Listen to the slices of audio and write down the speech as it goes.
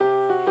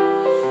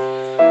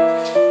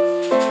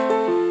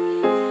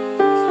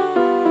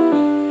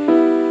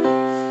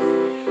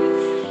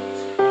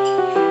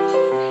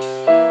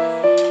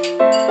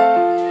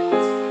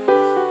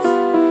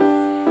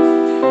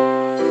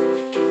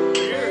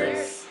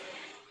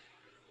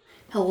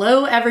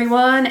Hello,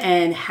 everyone,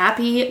 and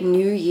Happy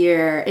New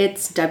Year.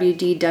 It's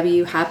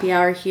WDW Happy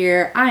Hour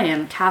here. I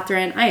am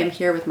Catherine. I am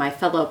here with my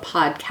fellow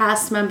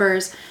podcast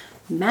members,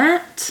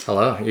 Matt.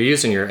 Hello. You're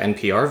using your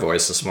NPR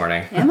voice this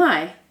morning. Am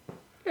I?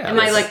 Yeah, Am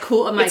I like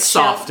cool? Am I it's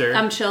softer.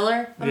 I'm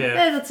chiller?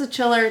 Yeah. It's a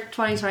chiller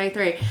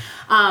 2023.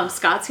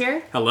 Scott's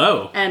here.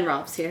 Hello. And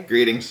Rob's here.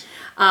 Greetings.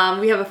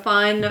 We have a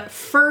fun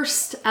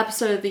first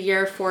episode of the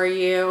year for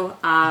you.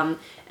 And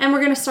we're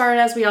going to start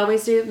as we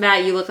always do.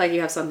 Matt, you look like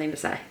you have something to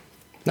say.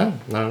 No,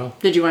 not at all.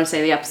 Did you want to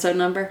say the episode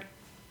number?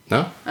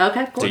 No.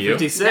 Okay, cool. Do you?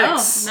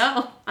 56.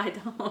 No, I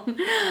don't.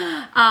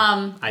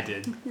 I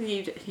did.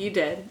 You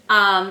did.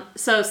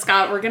 So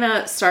Scott, we're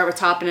gonna start with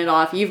topping it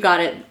off. You've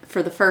got it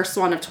for the first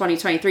one of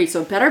 2023,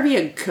 so it better be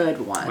a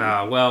good one.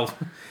 Well,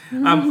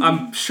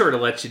 I'm sure to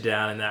let you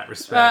down in that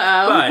respect.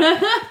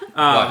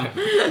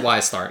 Uh-oh. Why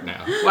start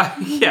now?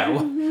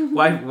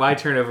 Why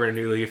turn over a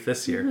new leaf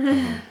this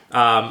year?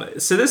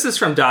 So this is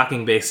from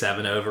Docking Bay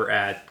 7 over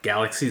at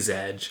Galaxy's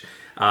Edge.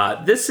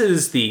 This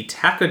is the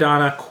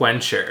Takodana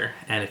Quencher,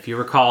 and if you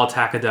recall,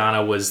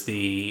 Takodana was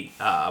the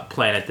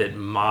planet that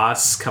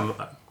Maz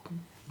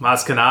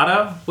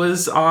Kanata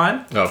was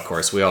on. Oh, of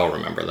course, we all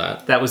remember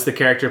that. That was the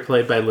character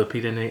played by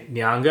Lupita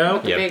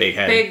Nyong'o. Yeah, big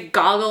head. Big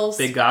goggles.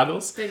 Big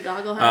goggles. Big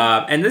goggle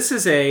head. And this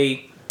is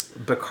a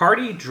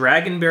Bacardi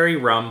Dragonberry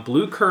Rum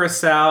Blue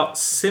Curacao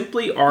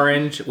Simply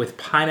Orange with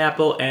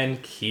pineapple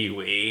and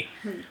kiwi.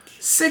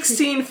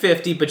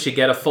 $16.50, but you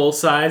get a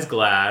full-size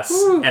glass,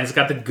 and it's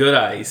got the good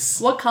ice.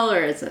 What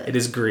color is it? It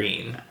is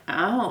green.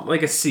 Oh.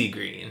 Like a sea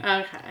green.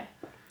 Okay.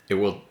 It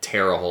will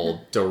tear a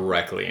hole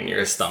directly in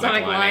your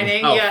stomach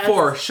lining. Oh, yes.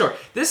 for sure.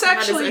 This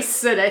actually... That is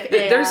acidic.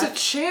 There's a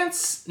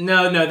chance...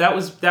 No, that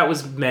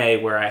was May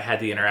where I had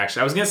the interaction.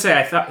 I was going to say,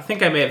 I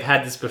think I may have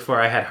had this before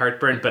I had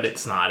heartburn, but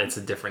it's not. It's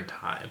a different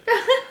time.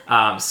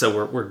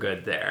 So we're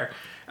good there.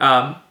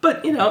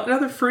 But,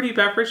 another fruity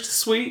beverage,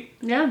 sweet.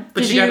 Yeah.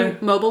 But did you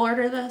mobile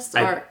order this?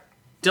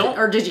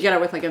 Or did you get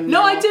it with like a meal?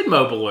 No, I did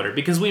mobile order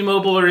because we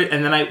mobile ordered,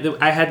 and then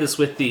I had this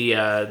with the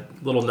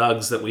little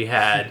nugs that we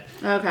had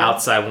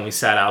outside when we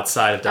sat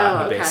outside of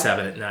Docking Bay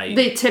 7 at night.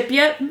 They tip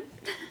yet?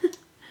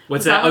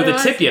 What's that? Oh, the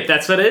tip yip.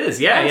 That's what it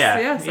is. Yeah,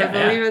 Yes, I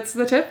believe it's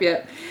the tip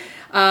yip.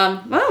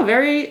 Wow,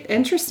 very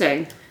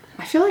interesting.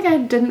 I feel like I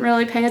didn't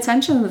really pay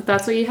attention that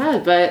that's what you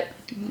had, but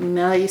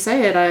now that you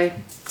say it, I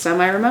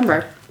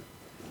semi-remember.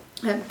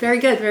 Very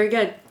good, very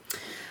good.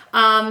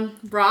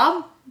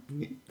 Rob,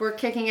 we're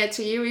kicking it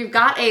to you. We've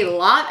got a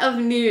lot of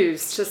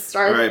news to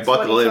start. All right,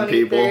 buckle in,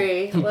 people.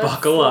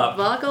 Buckle up.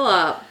 Buckle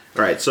up.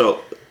 All right,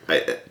 so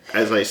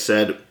as I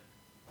said,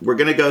 we're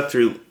going to go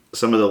through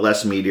some of the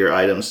less meatier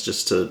items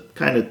just to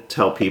kind of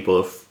tell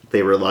people if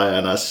they rely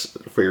on us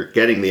for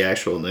getting the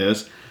actual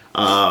news.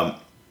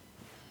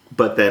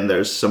 But then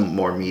there's some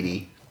more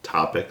meaty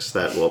topics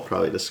that we'll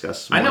probably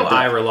discuss more. I know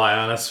I rely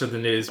on us for the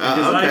news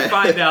because I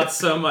find out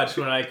so much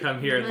when I come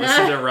here and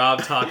listen to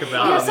Rob talk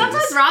about the news.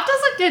 Sometimes Rob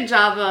does a good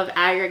job of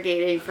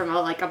aggregating from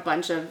a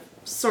bunch of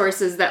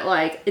sources that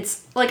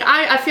it's like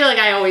I feel like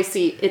I always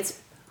see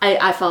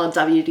I follow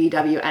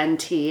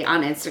WDWNT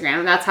on Instagram.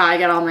 And that's how I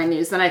get all my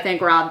news. And I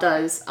think Rob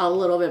does a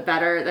little bit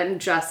better than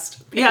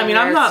just I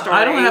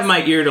don't have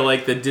my ear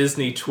to the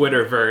Disney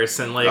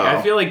Twitterverse, and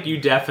I feel like you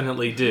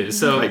definitely do.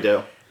 So I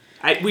do.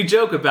 We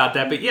joke about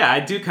that, but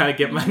I do kind of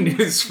get my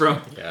news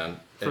from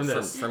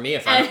this. For me,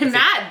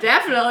 Matt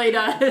definitely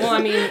does. Well,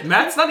 I mean,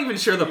 Matt's not even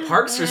sure the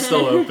parks are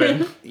still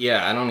open.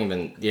 Yeah, I don't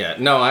even. Yeah,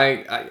 no,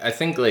 I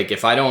think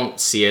if I don't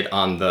see it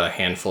on the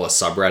handful of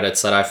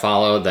subreddits that I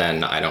follow,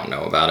 then I don't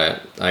know about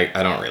it.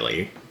 I don't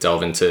really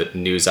delve into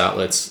news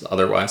outlets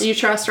otherwise. You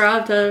trust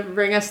Rob to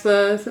bring us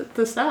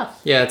the stuff?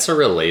 Yeah, it's a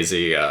real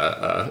lazy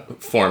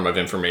form of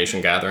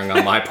information gathering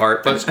on my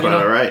part, but Quite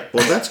all right.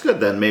 Well, that's good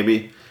then.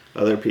 Maybe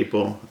other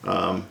people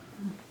are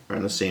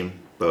in the same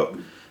boat.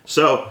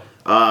 So,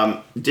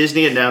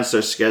 Disney announced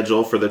their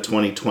schedule for the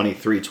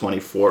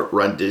 2023-24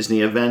 Run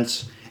Disney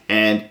events,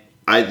 and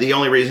the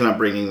only reason I'm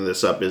bringing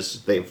this up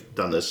is they've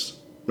done this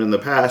in the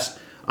past.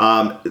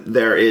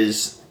 There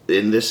is,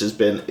 and this has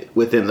been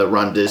within the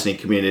Run Disney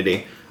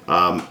community,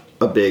 a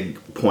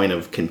big point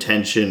of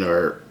contention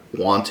or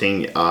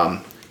wanting.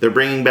 They're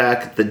bringing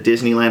back the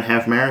Disneyland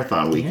Half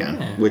Marathon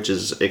weekend, which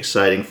is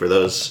exciting for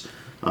those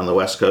on the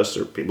West Coast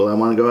or people that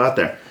want to go out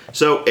there.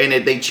 So,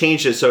 they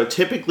changed it. So it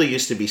typically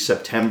used to be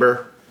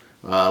September,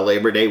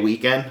 Labor Day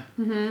weekend,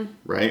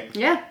 right?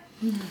 Yeah.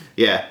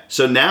 Yeah.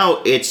 So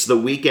now it's the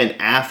weekend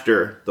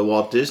after the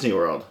Walt Disney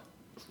World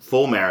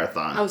full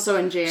marathon. Oh, so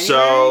in January?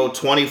 So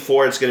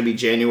 24, it's going to be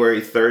January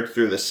 3rd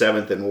through the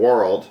 7th in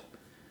World,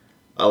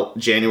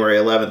 January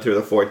 11th through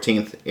the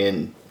 14th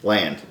in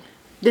Land.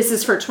 This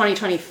is for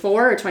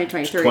 2024 or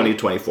 2023?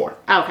 2024.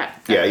 Okay.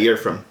 Yeah, a year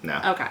from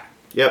now. Okay.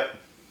 Yep.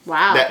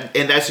 Wow.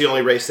 And that's the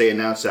only race they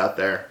announced out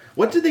there.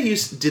 What did they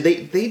use?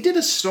 They did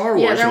a Star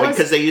Wars one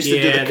because they used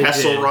to do the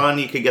Kessel Run.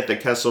 You could get the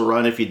Kessel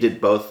Run if you did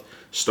both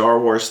Star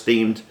Wars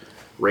themed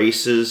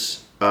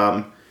races.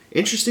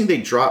 Interesting.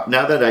 They dropped.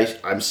 Now that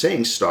I'm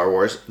saying Star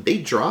Wars, they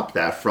dropped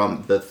that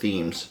from the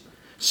themes.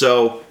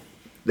 So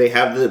they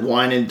have the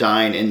Wine and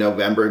Dine in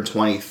November in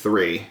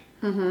 23.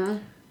 Mm-hmm.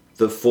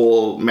 The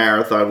full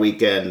marathon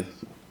weekend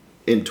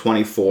in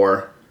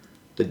 24.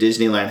 The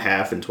Disneyland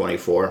half in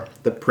 24.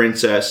 The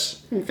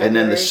Princess. And then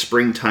the February.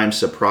 Springtime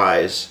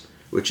Surprise,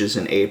 which is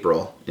in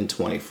April in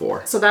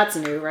 24. So that's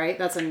new, right?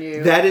 That's a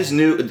new. That is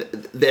new.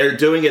 They're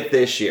doing it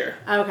this year.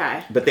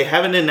 Okay. But they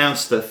haven't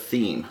announced the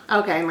theme.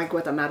 Okay, and like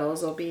what the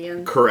medals will be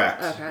in.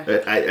 Correct.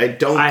 Okay. I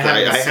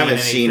haven't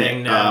seen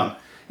anything, it. no.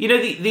 You know,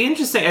 the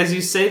interesting, as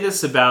you say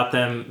this about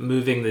them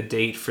moving the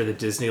date for the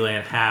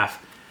Disneyland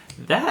half,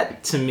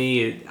 that to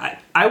me,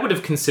 I would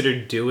have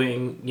considered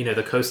doing,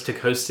 the coast to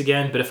coast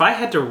again. But if I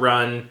had to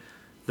run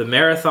the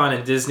marathon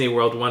in Disney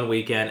World one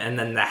weekend and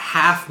then the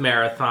half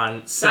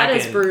marathon second,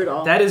 is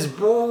brutal. That is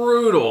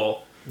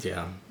brutal.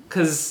 Yeah.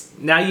 Because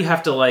now you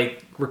have to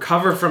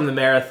recover from the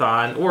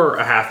marathon or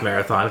a half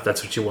marathon if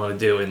that's what you want to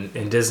do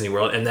in Disney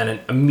World, and then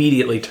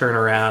immediately turn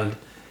around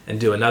and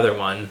do another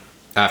one.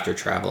 After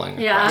traveling.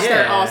 Yeah,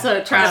 after also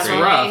That's traveling.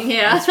 rough.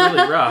 Yeah. That's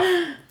really rough.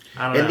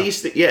 I don't know.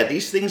 And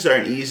these things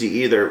aren't easy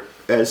either.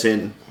 As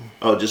in,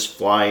 just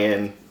fly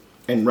in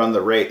and run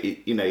the race.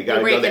 You got to go to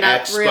the Waking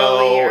up expo.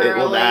 really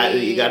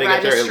early, You got to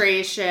get there.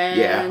 registration.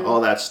 Yeah, all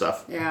that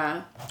stuff.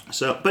 Yeah.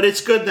 So, but it's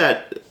good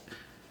that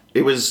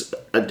it was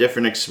a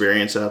different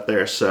experience out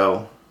there.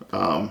 So,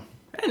 And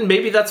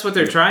maybe that's what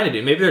they're trying to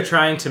do. Maybe they're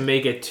trying to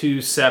make it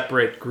two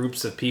separate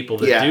groups of people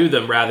that do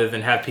them rather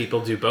than have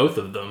people do both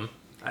of them.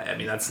 I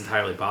mean, that's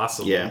entirely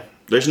possible. yeah.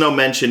 There's no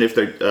mention if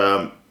they're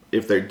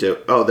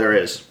Oh, there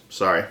is.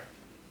 Sorry.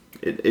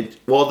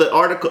 Well, the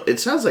article, it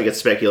sounds like it's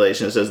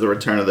speculation. It says the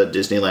return of the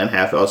Disneyland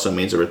half also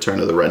means a return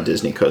of the Run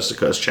Disney Coast to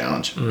Coast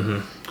Challenge.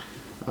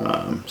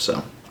 Mm-hmm. So,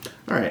 all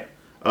right.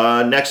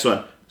 Next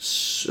one.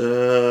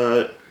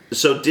 So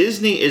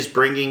Disney is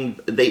bringing,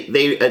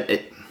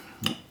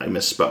 I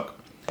misspoke.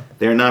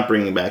 They're not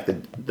bringing back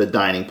the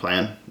dining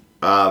plan,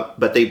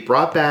 but they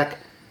brought back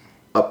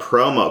a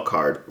promo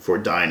card for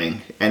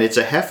dining, and it's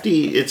a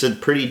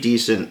pretty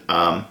decent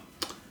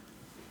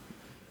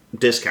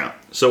discount.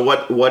 So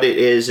what it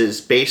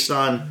is based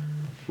on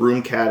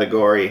room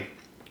category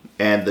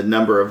and the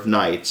number of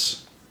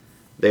nights,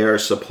 they are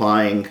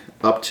supplying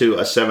up to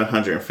a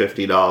 $750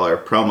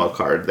 promo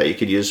card that you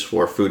could use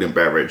for food and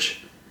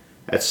beverage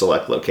at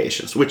select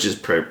locations, which is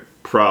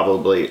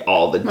probably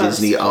all the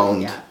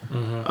Disney-owned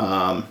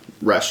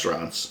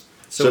restaurants.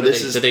 So do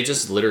they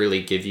just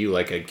literally give you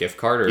like a gift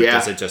card, or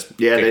does it just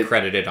get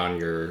credited on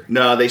your...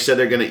 No, they said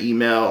they're going to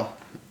email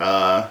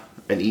an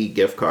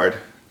e-gift card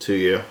to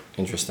you.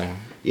 Interesting.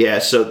 Yeah,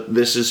 so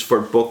this is for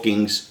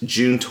bookings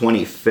June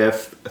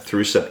 25th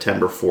through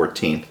September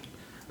 14th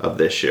of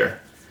this year.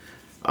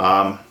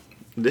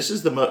 This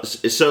is the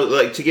most...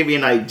 So, to give you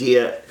an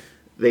idea,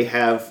 they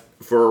have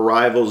for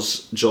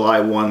arrivals July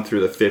 1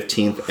 through the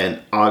 15th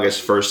and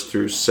August 1st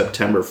through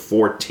September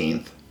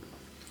 14th.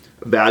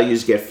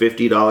 Values get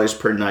 $50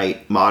 per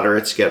night,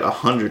 moderates get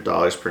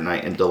 $100 per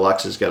night, and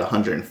deluxes get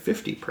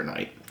 $150 per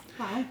night.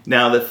 Wow.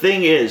 Now, the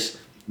thing is,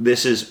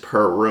 this is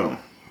per room.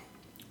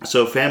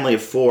 So a family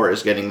of 4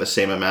 is getting the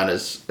same amount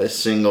as a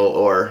single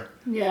or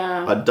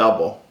a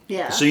double.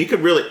 Yeah. So you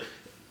could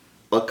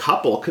a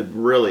couple could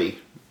really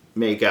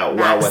make out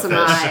well with this.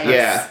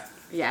 Maximize.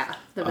 Yeah,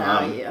 the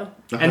value.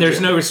 And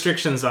there's no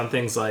restrictions on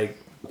things like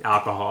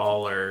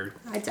alcohol or...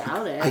 I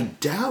doubt it. I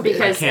doubt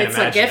because it. can't it's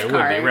a imagine gift there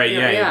would be, card. right,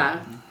 yeah.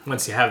 Yeah.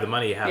 Once you have the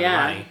money, you have the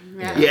money.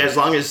 Yeah, as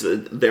long as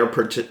they're...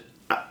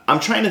 I'm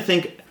trying to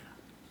think...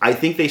 I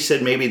think they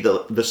said maybe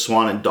the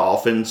Swan and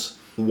Dolphins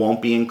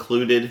won't be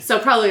included. So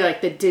probably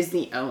like the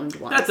Disney-owned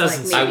ones. That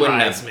doesn't like I maybe,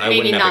 wouldn't surprise have. me. I maybe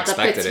wouldn't have not the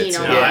expected it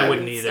Patino to. No, I ones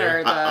wouldn't either.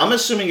 or the- I'm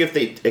assuming if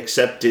they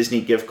accept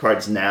Disney gift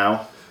cards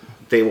now,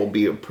 they will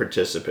be a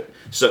participant.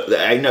 So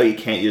I know you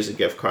can't use a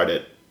gift card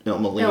at Il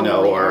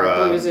Molino or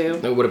Blue Zoo.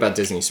 No, what about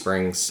Disney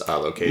Springs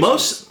locations?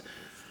 most.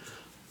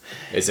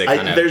 Is it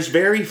kind of... There's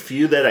very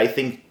few that I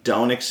think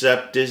don't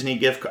accept Disney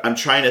gift cards. I'm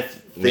trying to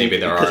think Maybe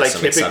there are because I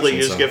some typically exceptions,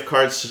 use so. gift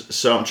cards,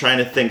 so I'm trying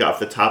to think off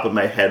the top of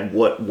my head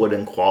what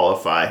wouldn't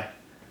qualify.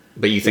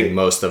 But you think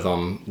most of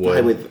them would?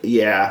 I would,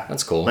 yeah.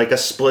 That's cool. Like a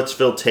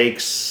Splitsville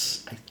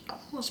Takes.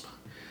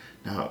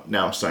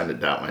 Now I'm starting to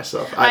doubt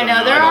myself. I don't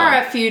know there I are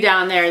don't- a few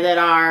down there that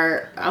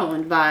are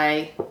owned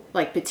by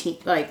like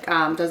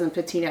Patina, doesn't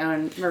Patina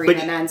own Marina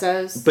But-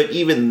 Nenzo's? But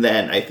even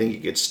then, I think you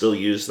could still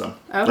use them.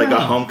 Okay. Like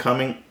a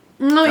homecoming.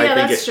 Oh I yeah,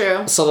 think that's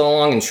true. So the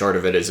long and short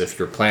of it is, if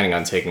you're planning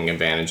on taking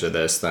advantage of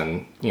this,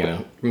 then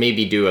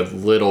maybe do a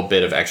little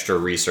bit of extra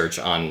research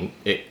on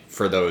it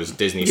for those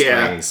Disney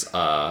Yeah.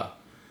 Springs.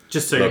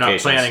 Just so you're not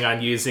Locations. planning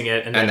on using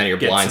it, and And then you're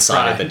get blindsided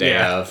surprised. the day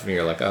Yeah. of, and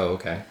you're like, oh,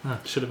 okay.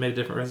 Should have made a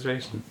different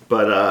reservation.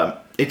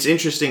 But it's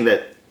interesting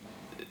that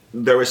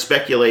there was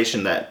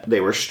speculation that they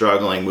were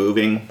struggling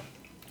moving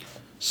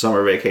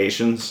summer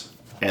vacations,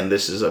 and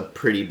this is a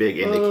pretty big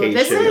indication.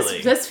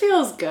 This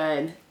feels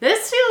good.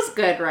 This feels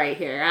good right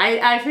here.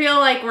 I feel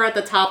like we're at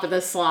the top of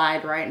the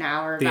slide right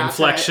now. We're The about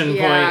inflection to,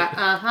 point.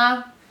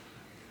 Yeah,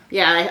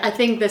 Yeah, I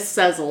think this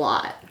says a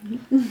lot.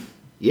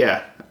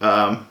 Yeah.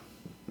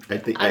 I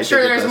think I'm sure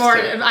it there's does more.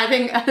 too. I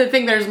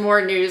think there's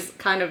more news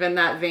kind of in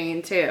that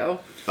vein too.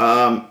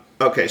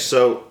 Okay,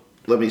 so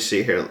let me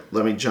see here.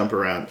 Let me jump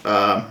around.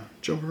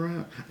 Jump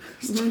around.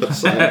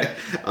 Sorry.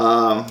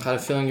 I had a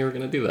feeling you were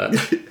going to do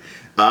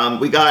that.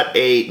 We got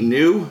a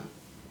new.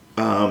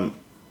 I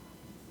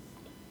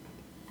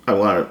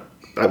want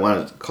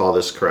to call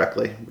this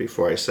correctly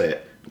before I say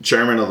it.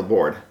 Chairman of the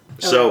board.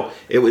 Okay. So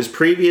it was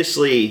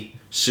previously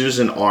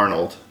Susan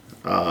Arnold.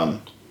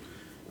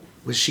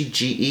 Was she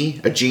GE?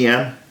 A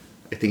GM?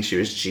 I think she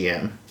was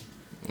GM.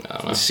 I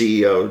don't know. The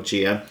CEO,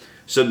 GM.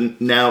 So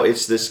now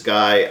it's this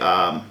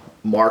guy,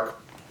 Mark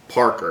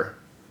Parker,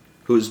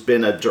 who's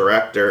been a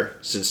director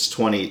since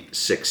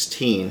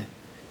 2016.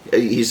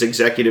 He's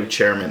executive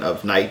chairman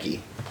of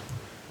Nike.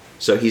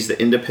 So he's the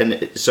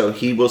independent. So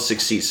he will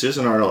succeed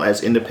Susan Arnold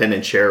as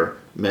independent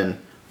chairman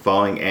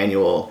following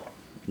annual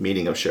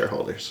meeting of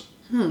shareholders.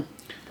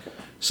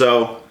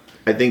 So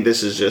I think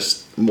this is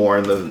just more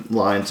in the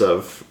lines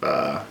of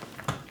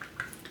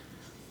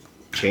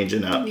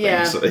changing up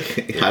things.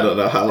 I don't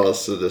know how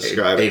else to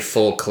describe A it.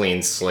 full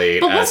clean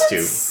slate But as wasn't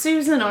to...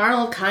 Susan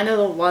Arnold kind of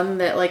the one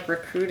that like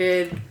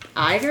recruited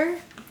Iger?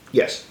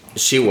 Yes.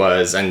 She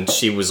was, and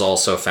she was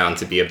also found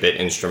to be a bit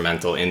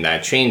instrumental in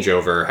that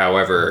changeover.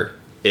 However,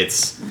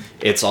 it's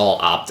all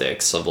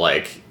optics of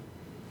like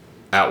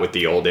out with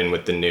the old, in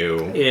with the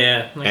new.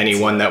 Yeah.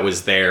 Anyone that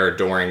was there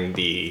during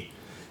the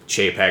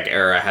Chapek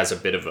era has a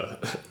bit of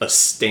a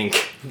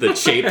stink, the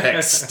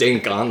Chapek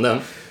stink on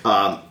them.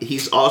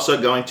 He's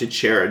also going to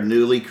chair a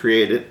newly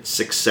created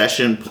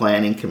succession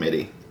planning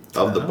committee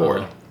of the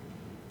board,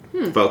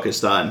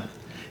 focused on.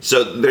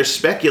 So there's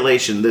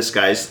speculation this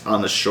guy's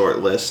on the short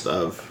list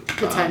of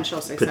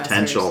Potential successors.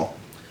 potential.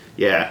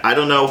 Yeah, I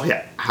don't know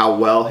how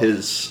well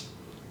his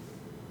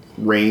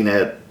reign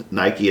at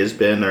Nike has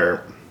been,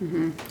 or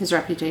His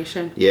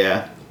reputation.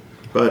 yeah,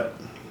 but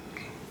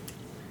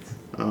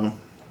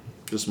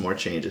just more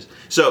changes.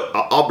 So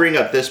I'll bring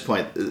up this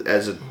point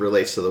as it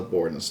relates to the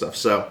board and stuff.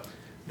 So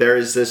there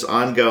is this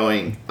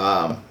ongoing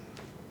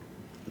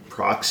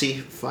proxy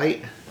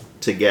fight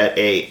to get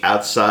a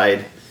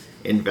outside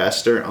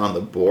investor on the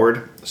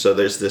board. So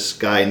there's this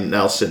guy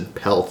Nelson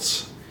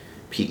Peltz,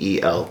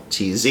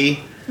 Peltz,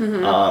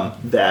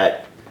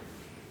 that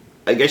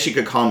I guess you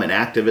could call him an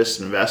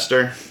activist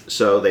investor.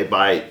 So they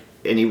buy,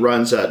 and he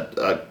runs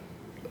a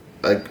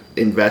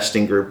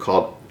investing group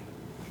called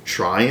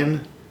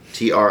Trian,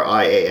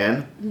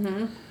 Trian,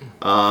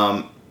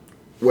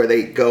 where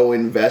they go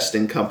invest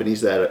in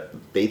companies that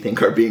they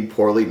think are being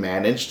poorly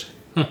managed,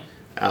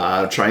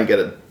 try and get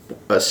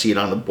a seat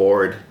on the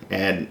board,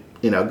 and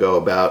go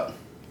about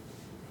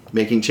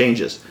making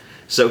changes.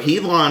 So he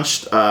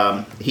launched.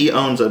 He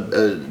owns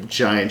a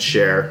giant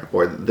share,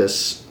 or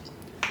this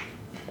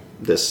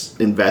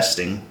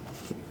investing,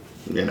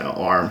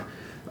 arm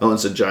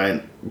owns a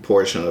giant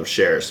portion of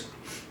shares.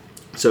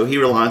 So he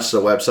launched a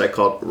website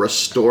called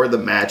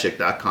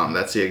RestoreTheMagic.com.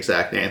 That's the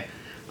exact name.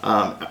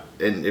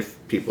 And if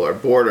people are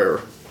bored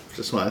or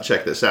just want to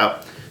check this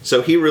out,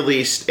 so he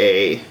released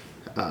I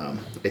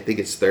think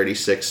it's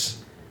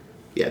 36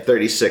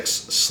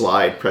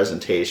 slide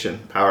presentation,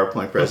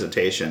 PowerPoint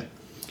presentation,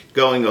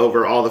 going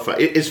over all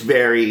it's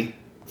very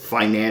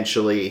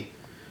financially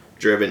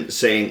driven,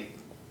 saying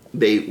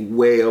they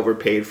way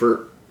overpaid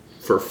for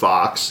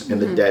Fox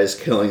and the debt is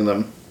killing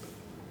them,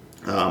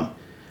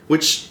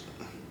 which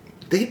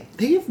they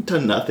have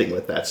done nothing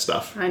with that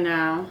stuff. I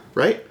know.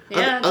 Right?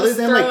 Yeah, Other just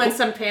than throw like in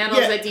some panels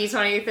at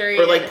D23.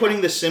 or like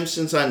putting The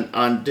Simpsons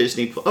on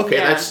Disney. Okay,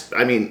 Yeah. that's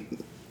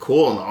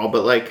cool and all,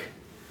 but like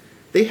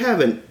they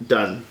haven't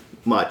done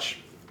much.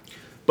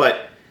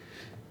 But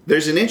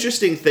there's an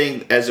interesting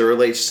thing as it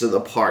relates to the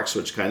parks,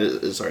 which kind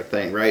of is our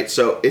thing, right?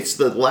 So it's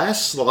the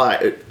last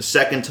slide,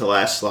 second to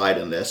last slide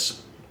in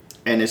this,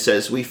 and it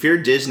says, "We fear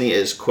Disney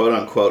is quote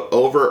unquote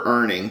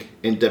over-earning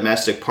in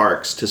domestic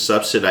parks to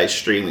subsidize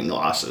streaming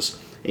losses."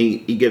 He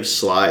gives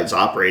slides,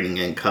 operating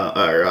income,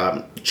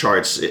 or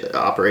charts,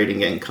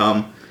 operating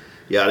income,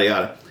 yada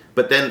yada.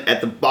 But then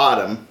at the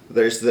bottom,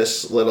 there's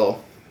this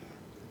little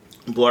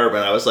blurb, and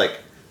I was like,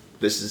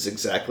 this is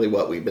exactly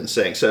what we've been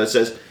saying. So it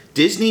says,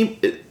 Disney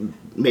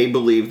may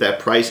believe that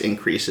price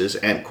increases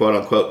and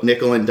quote-unquote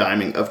nickel and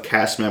diming of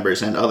cast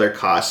members and other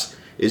costs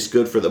is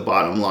good for the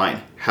bottom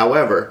line.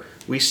 However,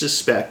 we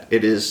suspect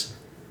it is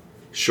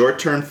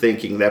short-term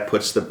thinking that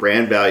puts the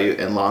brand value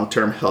and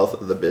long-term health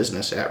of the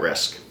business at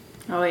risk.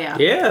 Oh, yeah.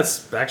 Yeah,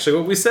 it's actually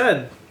what we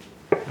said.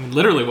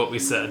 Literally what we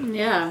said.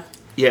 Yeah.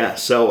 Yeah,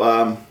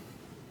 so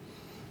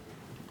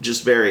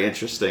just very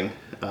interesting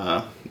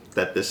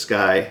that this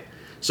guy...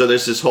 So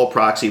there's this whole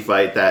proxy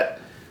fight that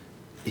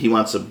he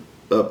wants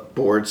a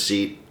board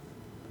seat.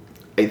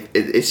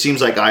 It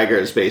seems like Iger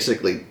has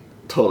basically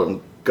told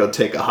him, go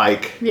take a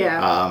hike.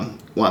 Yeah.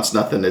 Wants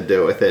nothing to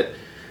do with it.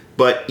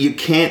 But you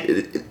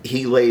can't...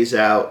 He lays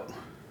out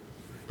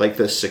like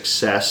the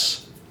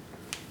success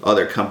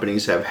other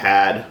companies have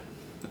had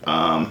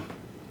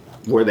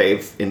where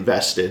they've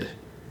invested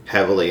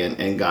heavily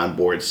and gone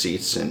board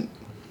seats. And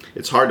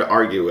it's hard to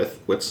argue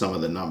with some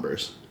of the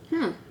numbers.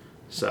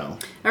 So...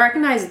 I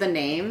recognize the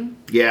name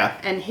Yeah.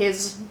 and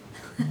his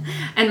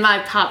And my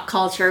pop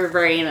culture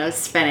brain was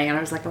spinning, and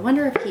I was like, I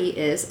wonder if he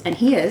is. And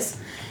he is.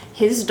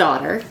 His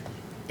daughter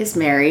is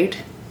married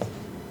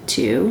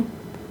to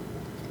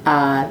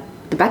the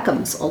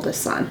Beckham's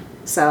oldest son.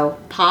 So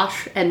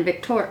Posh and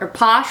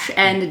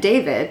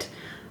David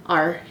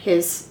are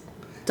his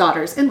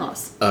daughter's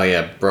in-laws. Oh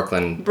yeah,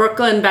 Brooklyn.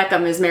 Brooklyn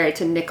Beckham is married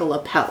to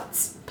Nicola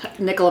Peltz.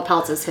 Nicola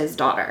Peltz is his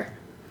daughter.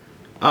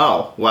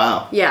 Oh,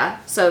 wow. Yeah,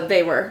 so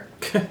they were.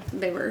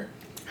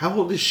 How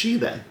old is she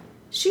then?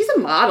 She's a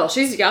model.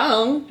 She's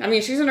young. I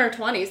mean, she's in her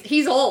 20s.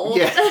 He's old.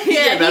 Yeah,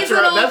 he's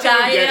an old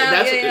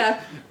guy.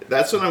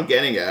 That's what I'm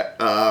getting at.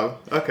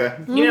 Okay.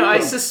 You know, I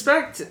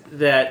suspect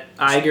that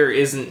Iger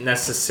isn't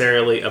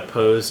necessarily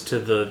opposed to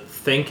the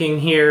thinking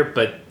here,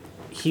 but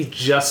he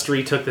just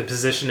retook the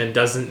position and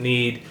doesn't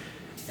need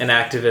an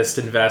activist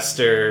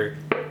investor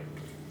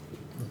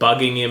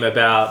bugging him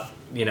about,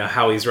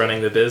 how he's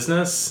running the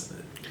business.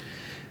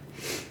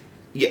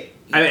 Yeah.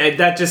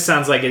 That just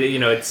sounds like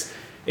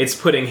it's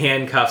putting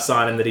handcuffs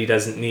on him that he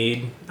doesn't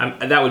need.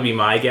 That would be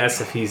my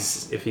guess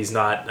if he's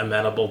not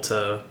amenable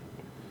to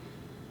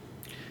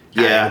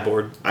having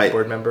a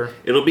board member.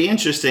 It'll be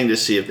interesting to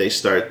see if they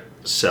start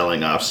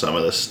selling off some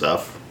of this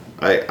stuff.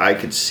 I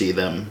could see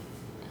them.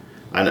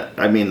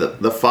 I mean,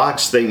 the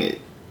Fox thing,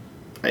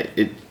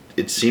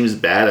 it seems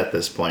bad at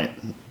this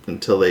point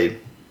until they.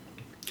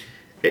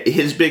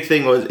 His big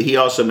thing was he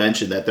also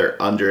mentioned that they're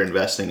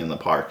underinvesting in the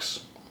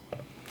parks.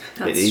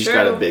 He's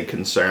got a big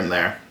concern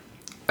there.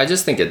 I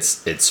just think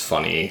it's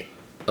funny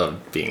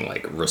of being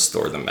like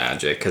restore the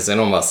magic, because it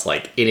almost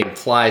like it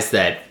implies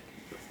that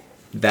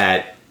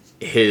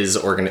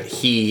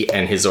he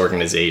and his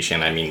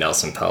organization, I mean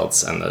Nelson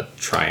Peltz and the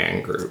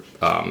Trian Group,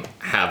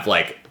 have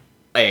like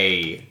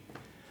a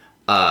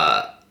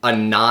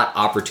not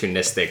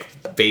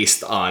opportunistic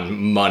based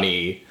on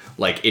money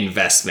like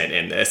investment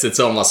in this. It's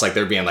almost like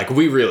they're being like,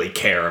 we really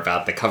care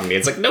about the company.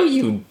 It's like, no,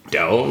 you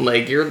don't.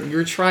 Like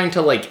you're trying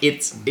to like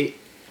it's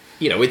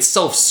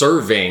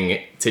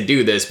self-serving to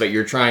do this, but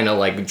you're trying to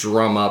like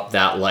drum up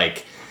that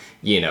like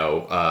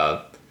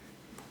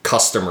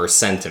customer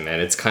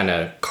sentiment. It's kind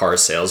of car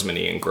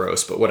salesman-y and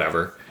gross, but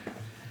whatever.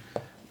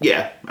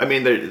 Yeah, I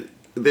mean,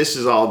 this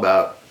is all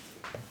about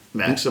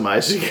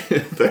maximizing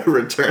the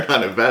return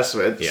on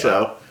investment. Yeah.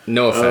 So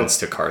no offense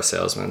to car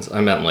salesmen. I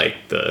meant like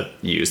the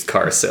used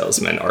car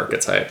salesman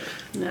archetype.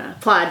 Yeah,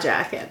 plaid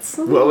jackets.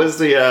 What was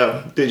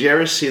the? Did you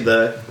ever see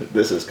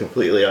this is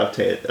completely off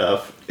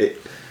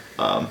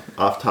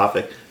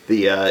topic.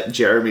 The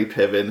Jeremy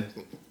Piven.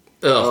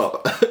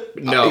 Ugh.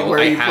 No, where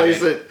I he haven't.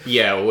 plays it.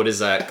 Yeah, what is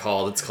that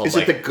called? It's called Is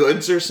like it The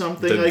Goods or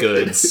something? The like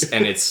Goods,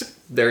 and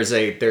there's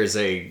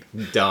a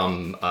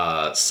dumb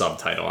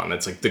subtitle on it.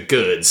 It's like The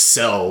Goods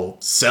sell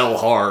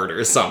hard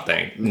or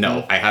something.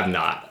 No, I have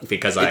not,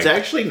 because It's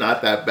actually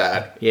not that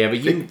bad. Yeah, but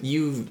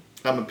you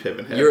I'm a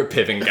Piven head. you're a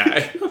Piven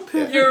guy.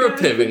 You're a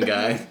Piven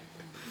guy.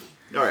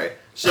 All right.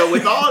 So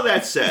with all of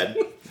that said,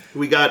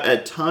 we got a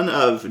ton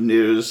of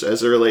news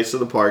as it relates to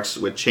the parks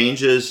with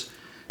changes,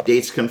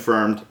 dates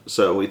confirmed.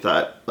 So we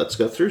thought, let's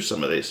go through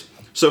some of these.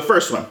 So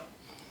first one,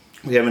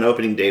 we have an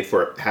opening date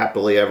for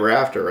Happily Ever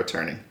After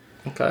returning.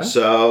 Okay.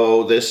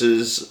 So this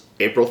is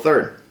April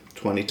 3rd,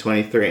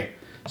 2023.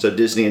 So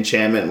Disney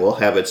Enchantment will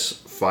have its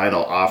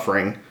final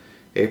offering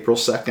April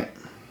 2nd.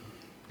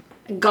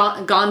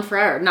 Gone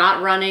forever,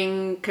 not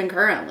running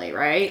concurrently,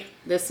 right?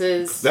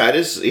 That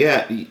is,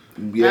 yeah. Okay.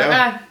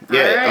 Yeah.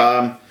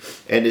 All right.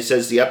 And it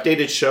says the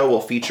updated show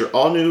will feature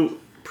all new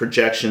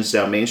projections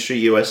down Main Street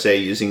USA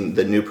using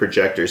the new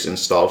projectors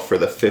installed for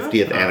the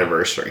 50th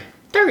anniversary.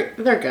 They're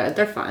good.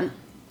 They're fun.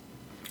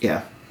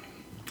 Yeah.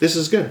 This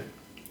is good.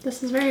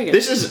 This is very good.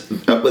 This is,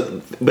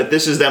 but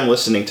this is them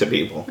listening to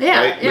people. Yeah,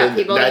 right? yeah.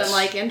 People didn't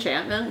like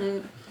Enchantment.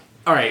 And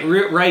All right,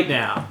 right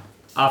now,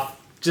 off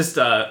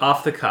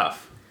the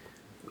cuff.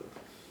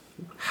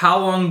 How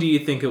long do you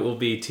think it will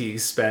be to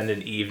spend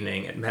an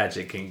evening at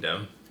Magic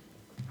Kingdom?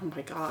 oh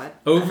my god.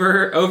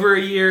 Over a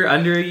year,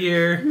 under a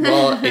year?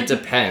 Well, it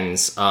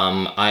depends.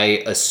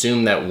 I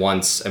assume that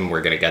once, and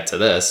we're gonna get to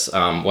this,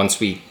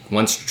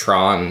 once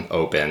Tron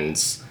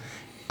opens,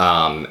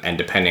 and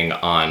depending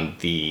on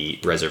the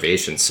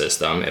reservation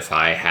system, if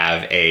I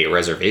have a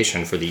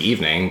reservation for the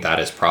evening, that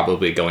is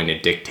probably going to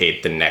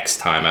dictate the next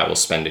time I will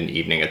spend an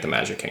evening at the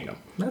Magic Kingdom.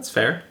 That's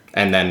fair.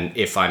 And then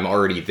if I'm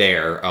already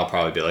there, I'll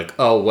probably be like,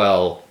 oh,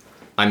 well,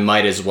 I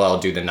might as well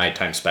do the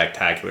nighttime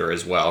spectacular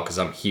as well, because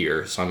I'm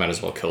here, so I might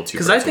as well kill two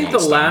birds Because I with think one the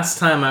stone. last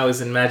time I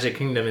was in Magic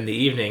Kingdom in the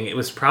evening, it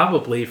was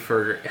probably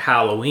for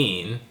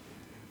Halloween.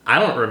 I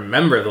don't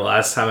remember the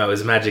last time I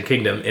was in Magic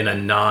Kingdom in a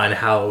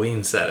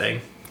non-Halloween setting.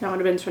 That would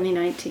have been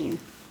 2019.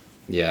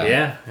 Yeah.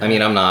 Yeah. I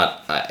mean, I'm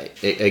not...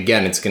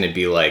 again, it's going to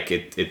be like...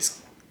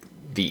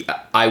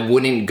 I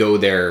wouldn't go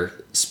there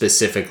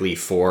specifically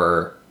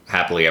for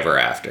Happily Ever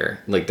After.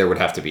 Like, there would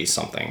have to be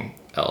something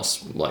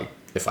else, like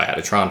if I had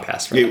a Tron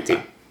pass for that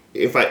time.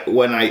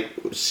 When I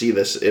see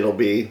this, it'll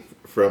be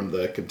from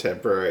the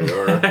Contemporary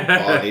or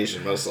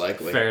Polynesian, most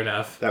likely. Fair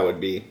enough. That would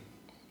be...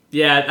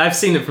 Yeah, I've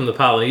seen it from the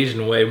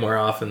Polynesian way more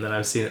often than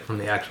I've seen it from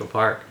the actual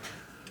park.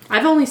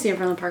 I've only seen it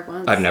from the park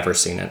once. I've never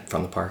seen it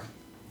from the park.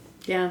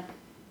 Yeah.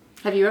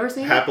 Have you ever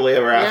seen it? Happily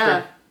Ever Yeah.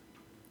 After?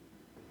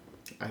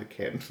 I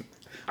can't.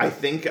 I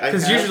think I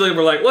Because have. usually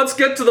we're like, let's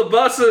get to the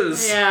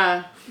buses.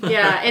 Yeah.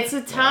 Yeah, it's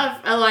a tough,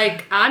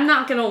 like, I'm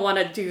not going to want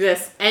to do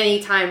this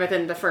anytime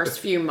within the first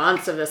few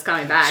months of this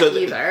coming back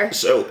either.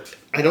 So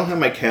I don't have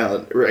my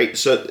calendar, right?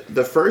 So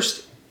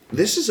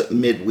this is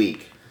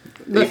midweek.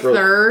 The April-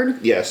 3rd?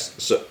 Yes.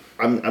 So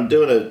I'm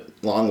doing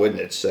a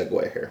long-winded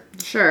segue here.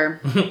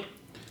 Sure.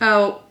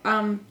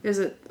 Is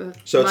it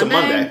So it's a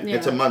Monday? Monday. Yeah.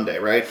 It's a Monday,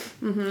 right?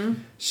 Mm-hmm.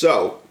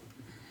 So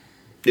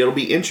it'll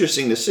be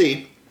interesting to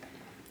see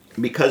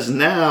because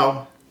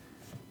now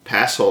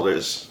pass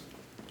holders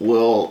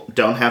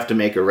don't have to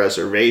make a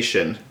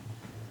reservation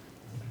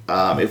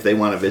if they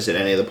want to visit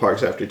any of the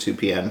parks after 2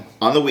 p.m.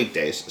 on the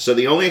weekdays. So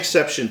the only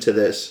exception to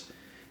this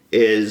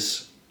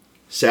is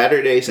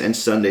Saturdays and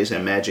Sundays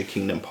at Magic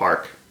Kingdom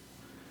Park.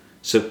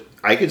 So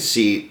I could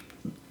see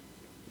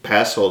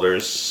pass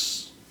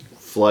holders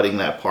flooding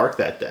that park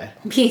that day.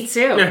 Me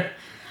too. Yeah.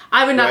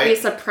 I would not be Right?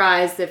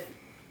 surprised if,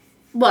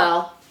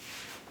 well,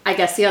 I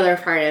guess the other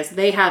part is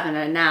they haven't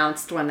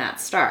announced when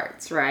that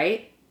starts,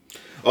 right?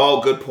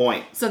 Oh, good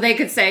point. So they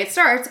could say it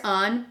starts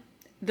on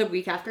the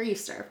week after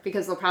Easter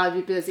because they'll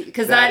probably be busy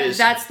because That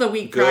that's the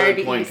week prior to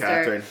Good point, Easter.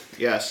 Catherine.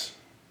 Yes.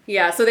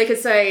 Yeah, so they could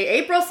say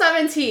April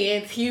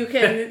 17th. You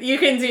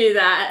can do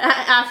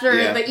that after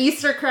Yeah. the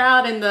Easter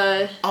crowd and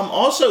the I'm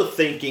also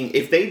thinking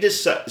if they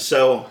decide.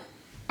 So,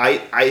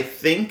 I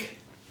think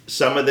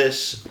some of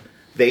this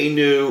they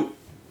knew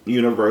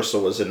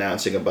Universal was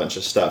announcing a bunch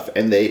of stuff,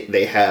 and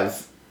they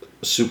have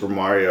Super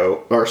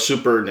Mario or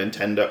Super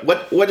Nintendo.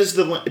 What is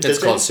the? It's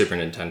called Super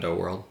Nintendo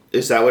World.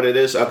 Is that what it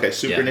is? Okay,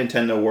 Super Yeah.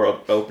 Nintendo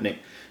World opening.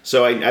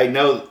 So I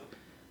know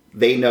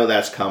they know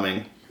that's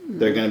coming.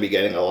 They're going to be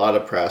getting a lot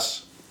of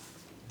press.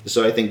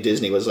 So I think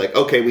Disney was like,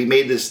 okay, we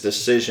made this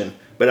decision.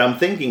 But I'm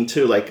thinking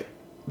too, like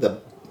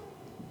the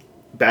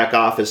back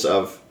office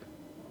of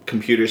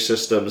computer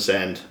systems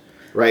and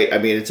right. I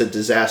mean, it's a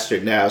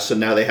disaster now. So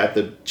now they have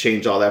to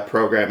change all that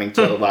programming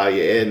to allow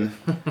you in,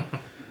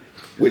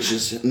 which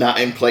is not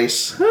in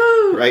place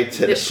right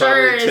today. it sure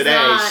probably is today.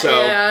 not.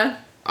 So Yeah.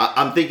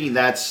 I'm thinking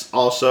that's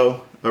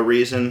also a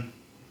reason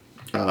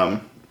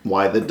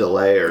why the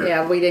delay or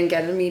Yeah, we didn't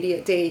get an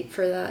immediate date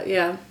for that.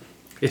 Yeah.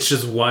 It's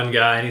just one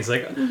guy, and he's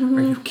like, "Are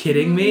you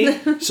kidding me?"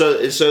 So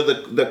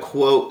the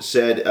quote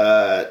said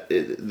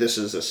this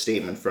is a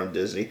statement from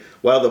Disney.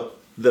 While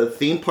the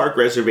theme park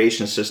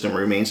reservation system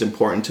remains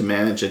important to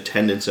manage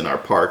attendance in our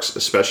parks,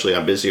 especially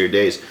on busier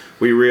days,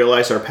 we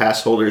realize our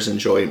pass holders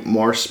enjoy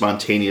more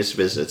spontaneous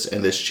visits,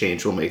 and this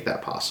change will make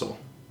that possible.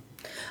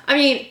 I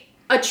mean,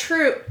 a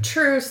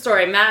true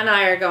story. Matt and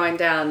I are going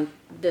down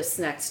this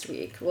next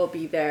week. We'll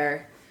be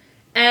there.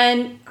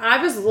 And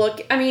I was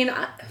I mean,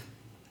 I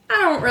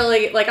don't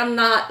really, like, I'm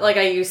not like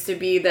I used to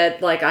be that,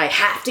 like, I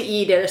have to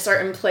eat at a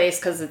certain place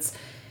because it's,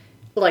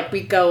 like, we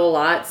go a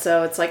lot.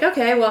 So it's like,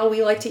 okay, well,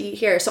 we like to eat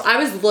here. So I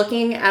was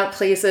looking at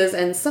places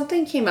and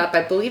something came up.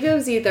 I believe it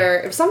was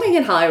something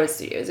in Hollywood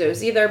Studios. It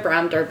was either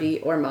Brown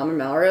Derby or Mama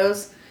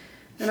Melrose.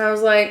 And I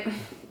was like,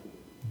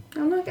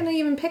 I'm not going to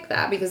even pick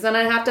that because then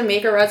I have to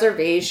make a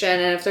reservation.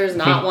 And if there's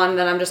not one,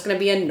 then I'm just going to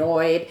be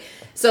annoyed.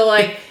 So,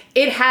 like,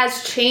 it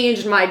has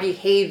changed my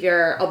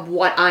behavior of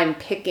what I'm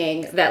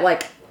picking that,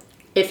 like,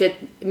 if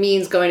it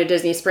means going to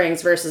Disney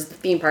Springs versus the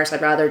theme parks,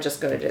 I'd rather just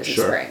go to Disney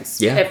Sure.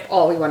 Springs. Yeah. If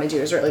all we want to do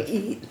is really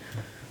eat,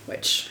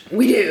 which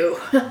we do.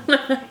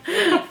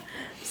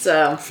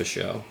 So, For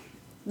sure.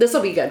 this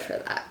will be good for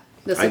that.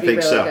 This will I be think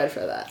really so. good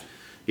for that.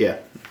 Yeah.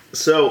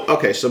 So,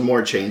 okay, some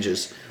more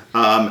changes.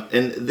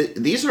 And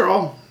these are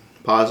all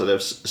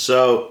positives.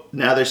 So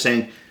now they're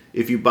saying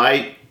if you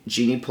buy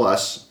Genie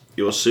Plus,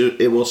 it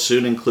will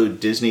soon include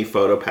Disney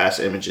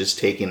PhotoPass images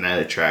taken at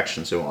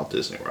attractions in Walt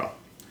Disney World.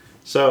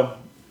 So,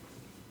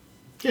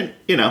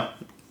 you know,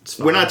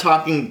 we're not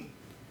talking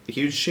a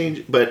huge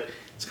change, but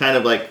it's kind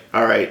of like,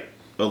 all right,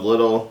 a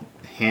little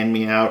hand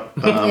me out.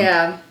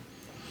 Yeah.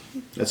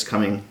 That's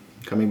coming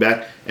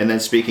back. And then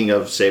speaking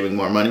of saving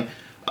more money,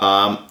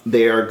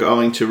 they are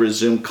going to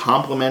resume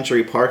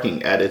complimentary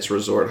parking at its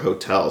resort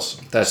hotels.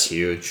 That's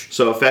huge.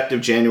 So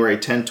effective January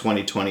 10,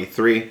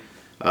 2023,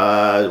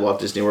 Walt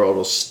Disney World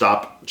will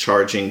stop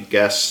charging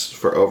guests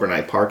for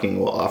overnight parking.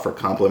 Will offer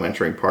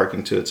complimentary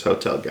parking to its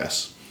hotel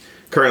guests.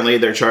 Currently,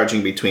 they're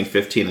charging between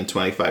 $15 and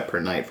 $25 per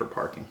night for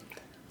parking.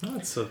 Oh,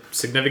 it's a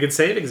significant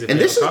savings if And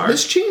you have a car.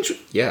 this change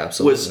Yeah, was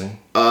absolutely.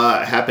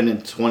 happened in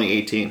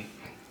 2018.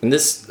 And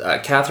this,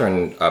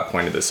 Catherine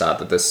pointed this out,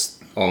 that this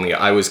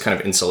I was kind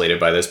of insulated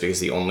by this because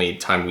the only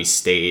time we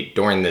stayed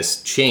during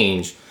this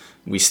change,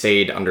 we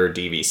stayed under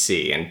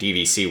DVC, and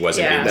DVC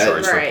wasn't Yeah, being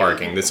charged right. for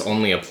parking. This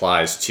only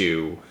applies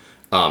to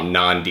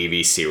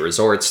non-DVC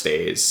resort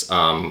stays.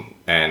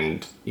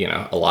 And, you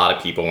know, a lot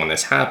of people, when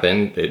this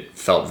happened, it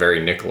felt very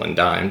nickel and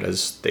dimed,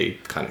 as they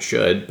kind of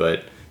should,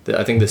 but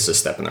I think this is a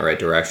step in the right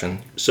direction.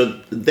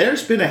 So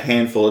there's been a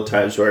handful of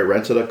times where I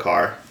rented a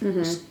car,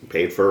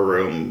 paid for a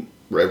room,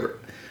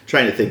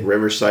 trying to think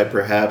Riverside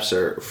perhaps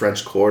or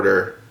French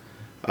Quarter.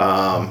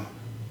 I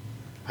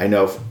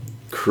know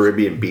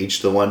Caribbean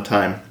Beach the one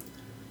time.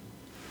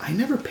 I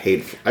never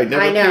paid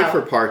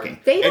for parking.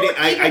 They don't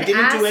I even didn't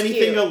do ask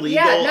anything you. illegal.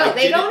 Yeah, no,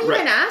 they don't even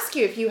right. ask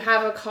you if you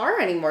have a car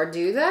anymore,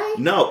 do they?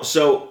 No,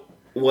 so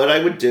what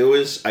I would do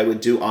is I would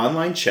do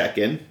online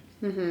check-in,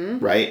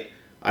 right?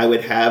 I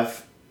would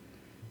have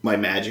my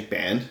Magic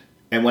Band,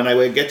 and when I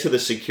would get to the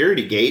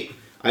security gate,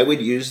 I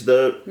would use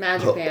the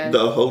Magic Band.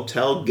 the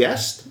hotel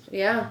guest.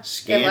 Yeah,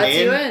 Scan it lets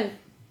you in. in.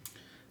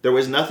 There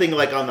was nothing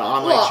like on the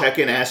online Well,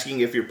 check-in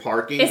asking if you're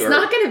parking. It's or,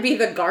 not going to be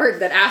the guard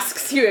that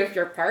asks you if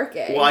you're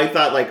parking. Well, I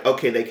thought like,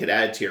 okay, they could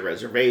add it to your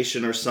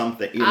reservation or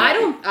something. You know?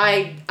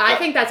 I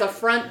think that's a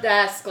front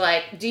desk.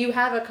 Like, do you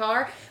have a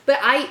car? But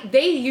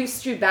they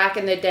used to back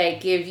in the day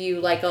give you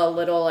like a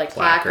little like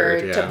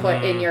placard to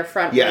put in your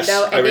front Yes,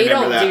 window, I and they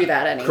remember don't that. do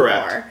that anymore.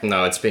 Correct.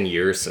 No, it's been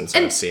years since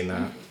I've seen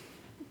that.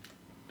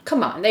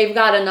 Come on, they've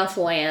got enough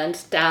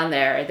land down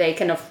there. They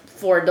can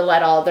afford to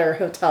let all their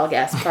hotel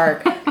guests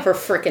park for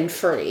frickin'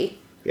 free.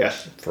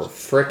 Yes. For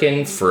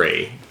frickin'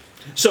 free.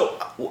 So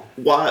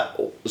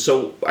what?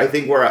 So I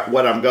think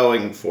what I'm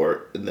going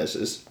for in this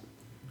is,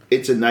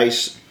 it's a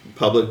nice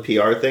public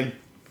PR thing,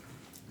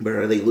 but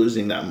are they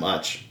losing that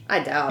much? I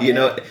doubt You it.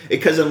 know,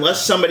 because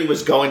unless somebody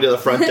was going to the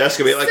front desk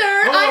and be like, Sir,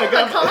 "Oh, I have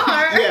got a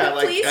car. yeah,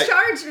 like, Please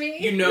charge me.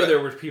 You know there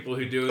were people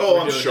who do it. Oh, were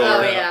I'm doing sure. that.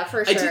 Oh yeah,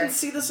 for I sure. didn't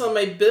see this on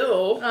my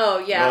bill. Oh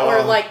yeah, Oh.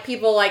 or like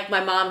people like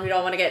my mom who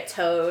don't want to get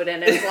towed,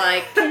 and it's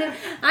like,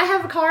 I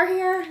have a car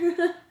here.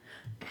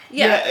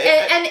 Yeah,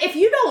 and if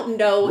you don't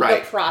know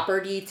Right. the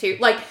property to,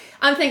 like,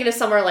 I'm thinking of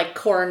somewhere like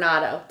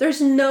Coronado.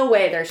 There's no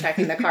way they're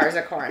checking the cars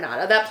at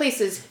Coronado. That place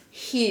is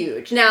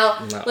huge.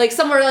 Now, No. like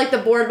somewhere like the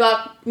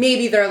Boardwalk,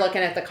 maybe they're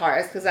looking at the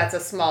cars because that's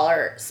a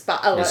smaller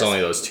spot. There's only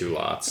those 2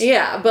 lots.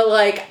 Yeah, but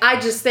like I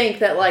just think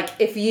that like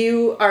if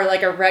you are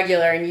like a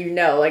regular and you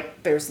know,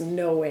 like there's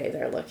no way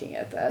they're looking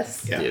at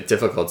this. Yeah. Yeah,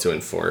 difficult to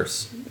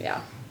enforce. Yeah.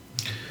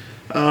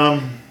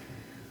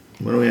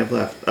 What do we have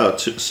left? Oh,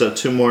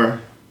 two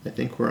more. I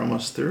think we're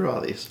almost through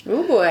all these.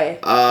 Oh boy.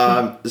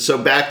 So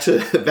back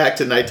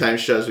to nighttime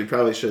shows. We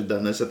probably should have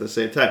done this at the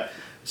same time.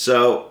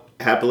 So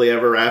Happily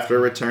Ever After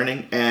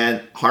returning,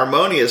 and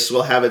Harmonious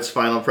will have its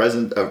final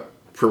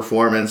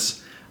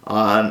performance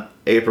on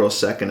April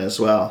 2nd as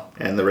well.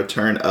 And the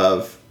return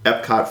of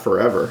Epcot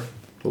Forever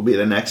will be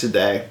the next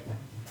day.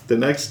 The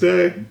next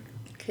day?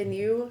 Can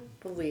you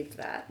believe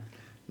that?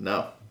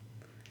 No.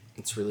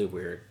 It's really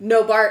weird.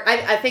 No bar.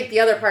 I think the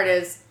other part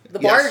is the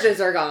Yes, barges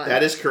are gone.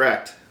 That is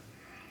correct.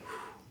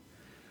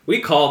 We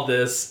called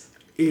this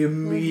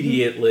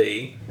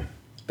immediately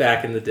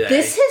back in the day.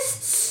 This is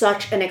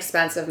such an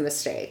expensive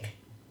mistake.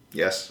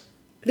 Yes.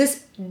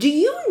 Do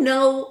you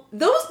know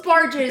those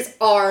barges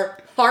are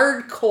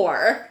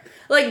hardcore?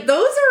 Like,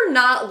 those are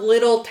not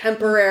little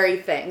temporary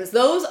things.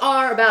 Those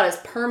are about as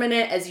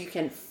permanent as you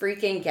can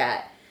freaking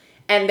get.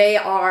 And they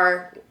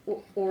are,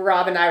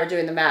 Rob and I were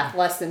doing the math,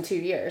 less than 2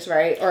 years,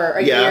 right? Or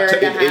a year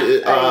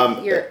and a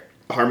half.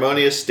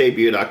 Harmonious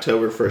debuted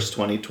October 1st,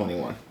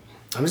 2021.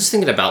 I'm just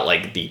thinking about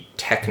like the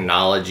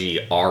technology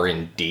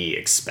R&D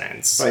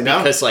expense. I know.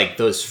 Because like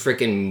those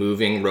freaking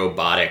moving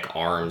robotic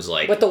arms,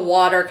 like With the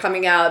water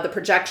coming out, the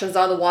projections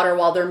on the water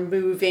while they're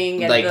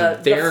moving, and Like, the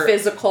they're-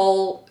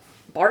 physical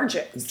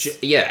barges.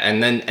 yeah,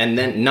 and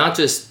then not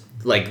just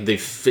like the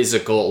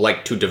physical,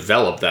 like to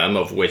develop them,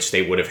 of which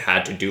they would have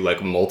had to do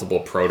like multiple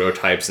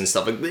prototypes and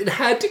stuff. Like it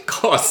had to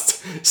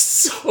cost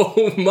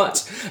so much.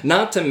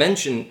 Not to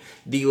mention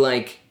the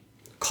like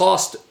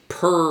cost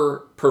per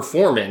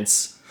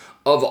performance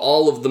of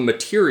all of the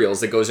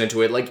materials that goes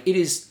into it. Like it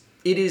is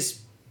I wonder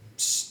if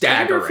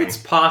staggering. it's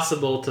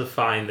possible to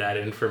find that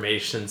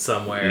information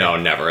somewhere. No,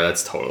 never.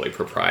 That's totally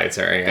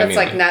proprietary. It's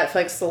like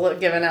Netflix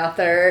giving out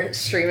their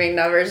streaming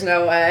numbers.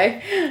 No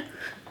way.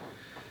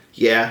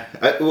 Yeah.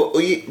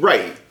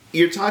 Right.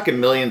 You're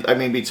talking millions. I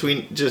mean,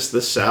 between just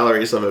the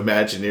salaries of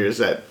Imagineers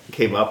that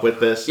came up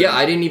with this. Yeah,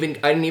 I didn't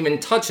even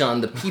touch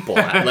on the people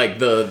like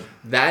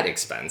that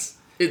expense.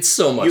 It's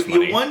so much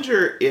money. You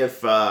wonder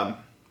if,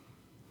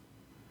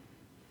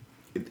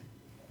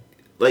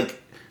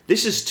 like,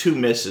 this is 2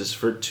 misses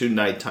for 2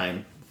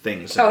 nighttime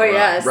things. in a Oh, row,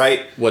 yes.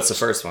 Right? What's the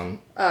first one?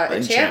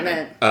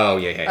 Enchantment. Oh,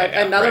 yeah.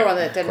 Another right, one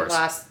that of didn't course.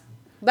 last.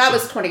 That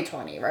was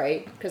 2020,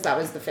 right? Because that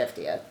was the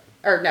 50th.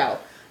 Or no.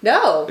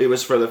 It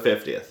was for the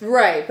 50th.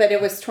 Right, but it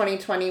was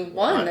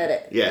 2021 that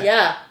it. Yeah.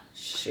 Yeah.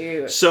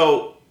 Shoot.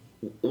 So,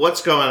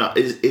 what's going on?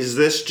 Is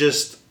this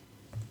just...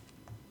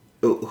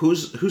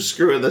 Who's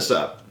screwing this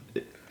up?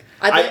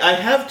 I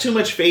have too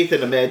much faith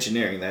in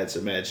Imagineering. That's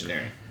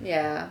Imagineering.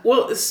 Yeah.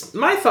 Well,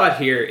 my thought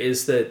here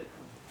is that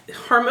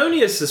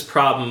Harmonious's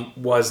problem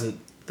wasn't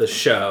the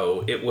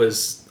show. It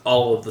was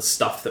all of the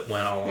stuff that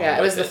went along Yeah,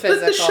 it was with the But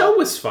the physical. show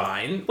was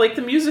fine. Like,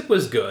 the music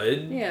was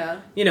good. Yeah.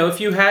 You know, if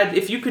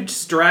you could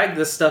just drag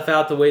this stuff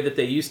out the way that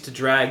they used to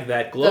drag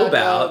that globe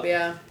out,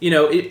 yeah. you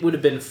know, it would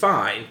have been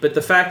fine. But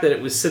the fact that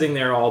it was sitting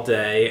there all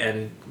day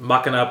and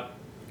mucking up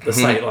the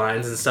sight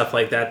lines and stuff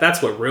like that,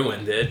 that's what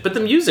ruined it. But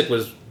the music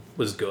was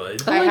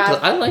good.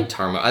 I liked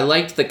Harmon. I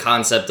liked the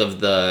concept of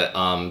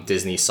the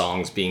Disney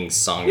songs being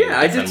sung. Yeah, in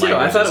I did different too.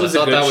 I thought it languages. was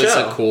a good that was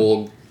show. a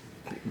cool,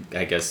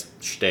 I guess,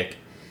 shtick.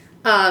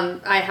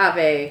 I have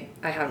a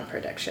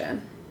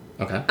prediction.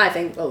 Okay. I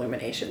think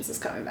Illuminations is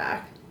coming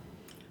back.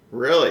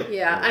 Really?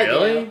 Yeah, I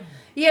Really? do.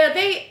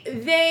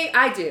 Yeah,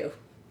 I do.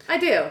 I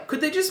do.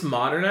 Could they just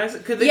modernize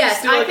it? Could they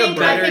Yes, just do like a I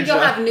better think you'll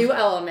job? have new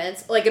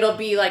elements. Like it'll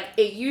be like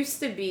it used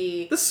to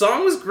be. The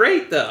song was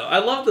great though. I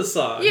love the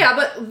song. Yeah,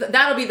 but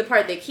that'll be the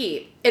part they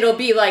keep. It'll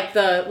be like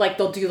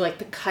they'll do like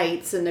the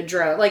kites and the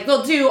drone. Like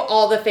they'll do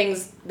all the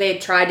things they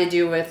tried to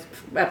do with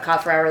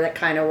Epcot Forever that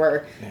kind of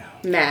were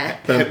meh.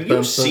 Have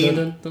you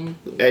seen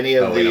any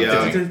of wait,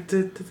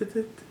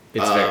 the?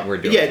 It's very, we're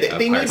doing Yeah,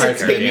 they need Pirates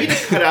of the to, they need Caribbean.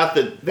 to cut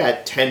out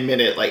that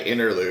 10-minute like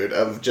interlude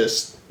of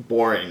just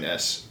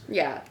boringness.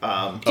 Yeah.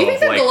 Um, Do you think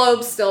the like-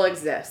 globe still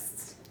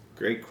exists?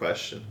 Great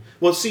question.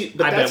 Well, see,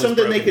 but I bet that's it was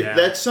something they broken could. down.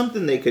 That's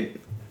something they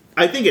could.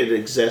 I think it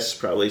exists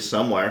probably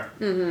somewhere.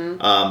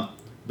 Mm-hmm.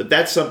 But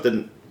that's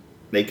something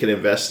they could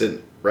invest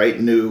in, right?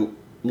 New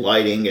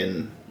lighting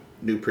and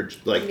new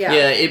like. Yeah.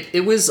 Yeah,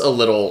 it was a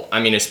little. I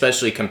mean,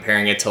 especially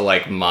comparing it to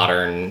like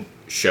modern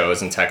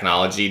shows and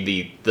technology,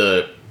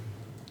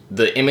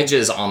 the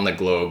images on the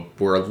globe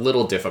were a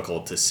little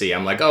difficult to see.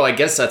 I'm like, oh, I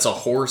guess that's a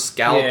horse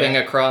galloping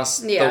Yeah.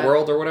 across Yeah. the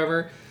world or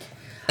whatever.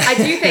 I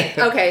do think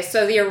okay.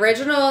 So the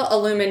original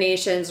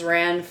Illuminations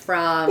ran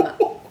from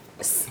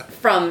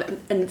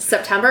in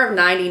September of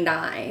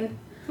 '99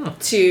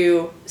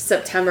 to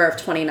September of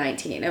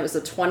 2019. It was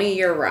a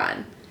 20-year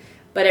run,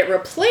 but it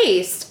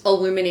replaced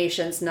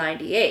Illuminations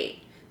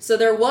 '98. So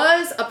there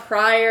was a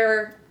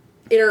prior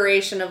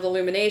iteration of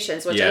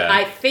Illuminations, which Yeah.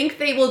 I think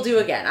they will do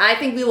again. I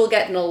think we will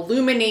get an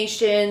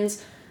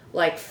Illuminations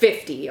like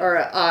 50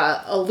 or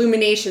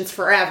Illuminations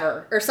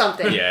Forever or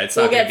something. Yeah, it's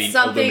not gonna be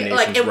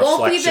Illuminations it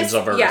won't be this. Reflections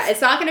of Earth. Yeah,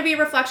 it's not going to be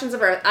Reflections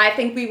of Earth. I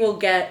think we will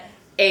get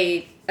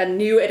a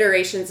new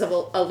iterations of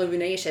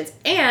Illuminations.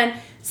 And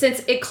since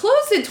it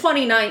closed in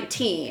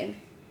 2019,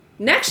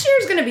 next year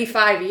is going to be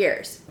 5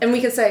 years. And we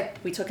can say,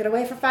 we took it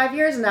away for 5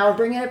 years and now we're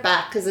bringing it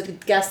back because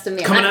it guessed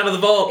demand. Coming out of the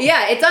vault.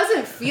 Yeah, it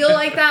doesn't feel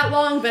like that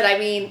long, but I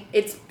mean,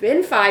 it's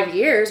been 5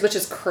 years, which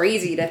is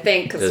crazy to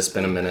think. 'Cause, It's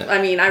been a minute. I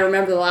mean, I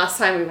remember the last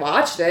time we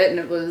watched it and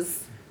it was...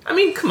 I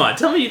mean, come on.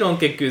 Tell me you don't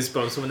get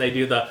goosebumps when they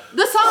do the.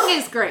 The song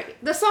is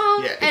great. The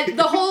song Yeah. and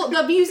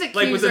the music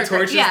Like cues with the are great.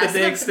 torches Yes, that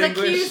they the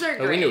extinguish? cues are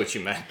Oh, we great. knew what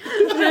you meant.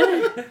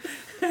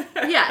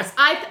 Yes,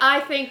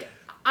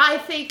 I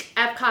think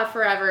Epcot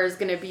Forever is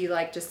going to be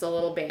like just a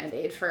little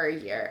Band-Aid for a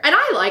year. And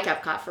I like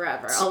Epcot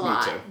Forever a Me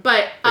lot. too.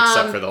 But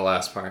Except for the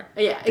last part.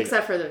 yeah,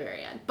 except for the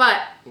very end.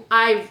 But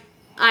I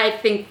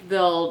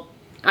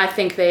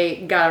think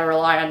they got to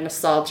rely on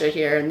nostalgia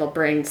here and they'll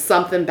bring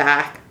something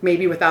back,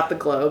 maybe without the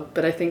globe,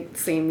 but I think the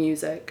same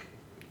music.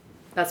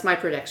 That's my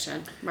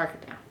prediction. Mark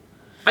it down.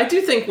 I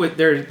do think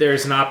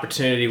there's an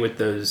opportunity with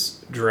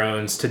those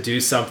drones to do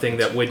something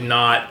that would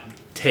not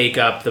take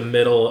up the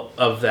middle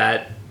of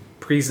that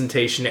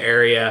presentation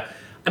area.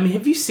 I mean,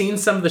 have you seen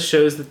some of the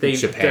shows that they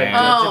Japan.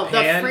 Oh,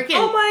 Japan? the freaking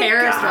Oh my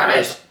Paris one gosh.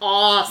 is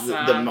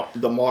awesome.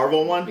 the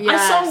Marvel one. Yeah. I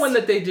Yes. saw one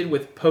that they did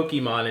with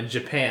Pokemon in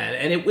Japan,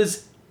 and it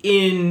was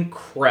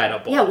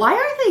incredible. Yeah, why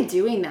are they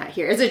doing that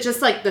here? Is it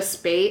just like the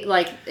space?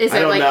 Like, is I it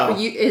don't like know.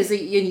 is it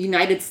a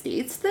United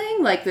States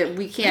thing? Like that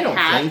we I can't don't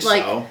have think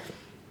like so.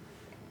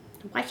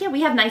 why can't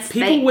we have nice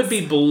People things? would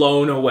be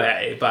blown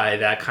away by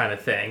that kind of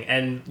thing,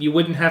 and you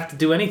wouldn't have to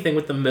do anything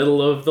with the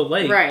middle of the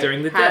lake right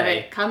during the have day.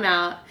 it come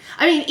out.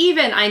 I mean,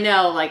 even I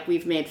know like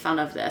we've made fun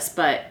of this,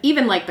 but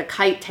even like the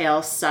kite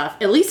tail stuff.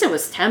 At least it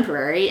was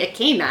temporary. It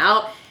came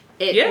out.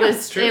 It Yeah, was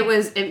it's true.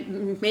 it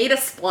made a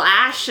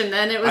splash and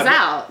then it was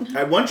out.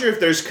 I wonder if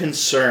there's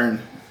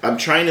concern. I'm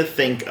trying to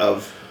think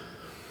of.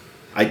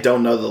 I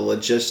don't know the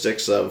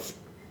logistics of.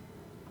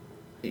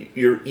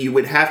 You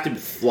would have to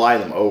fly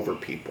them over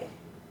people.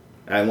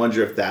 And I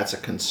wonder if that's a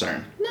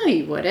concern. No,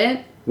 you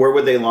wouldn't. Where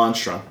would they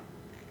launch from?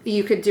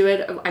 You could do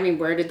it. I mean,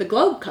 where did the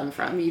globe come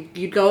from?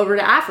 You'd go over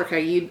to Africa.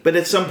 You'd But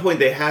at some point,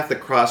 they have to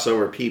cross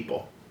over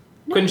people.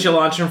 Couldn't you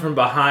launch them from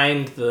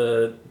behind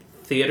the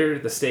theater,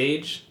 the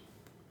stage?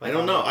 I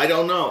don't know. Like,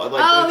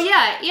 Oh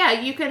that's- yeah.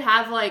 You could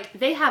have like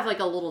they have like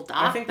a little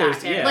dock think back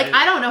there's- there. yeah. Like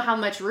I don't know how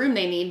much room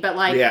they need, but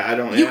like Yeah, I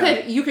don't- You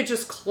yeah. you could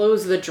just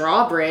close the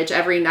drawbridge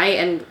every night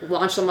and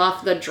launch them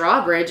off the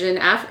drawbridge in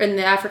the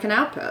African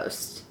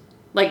outpost.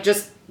 Like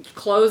just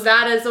close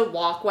that as a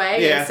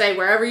walkway Yeah. and say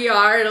wherever you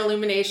are at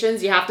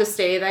Illuminations, you have to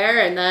stay there,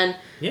 and then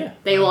Yeah.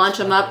 they launch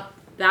them up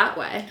that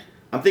way.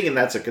 I'm thinking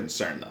that's a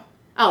concern, though.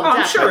 Oh,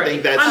 I'm sure. I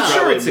think that's I'm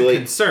sure it's a probably-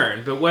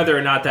 concern, but whether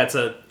or not that's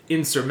a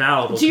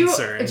insurmountable Do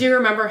concern. you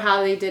remember how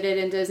they did it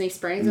in Disney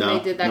Springs when No,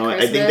 they did that no, I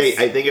Christmas?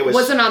 think it was.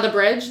 Wasn't on the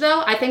bridge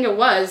though. I think it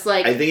was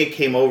like I think it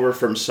came over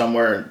from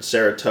somewhere in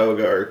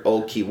Saratoga or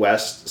Old Key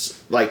West,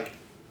 like,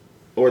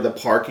 or the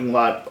parking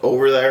lot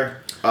over there.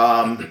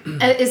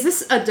 Is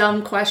this a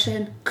dumb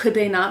question? Could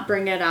they not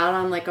bring it out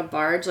on like a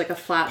barge, like a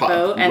flat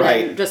boat, and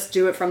right. then just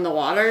do it from the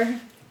water?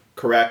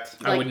 Correct.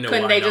 I Like, wouldn't know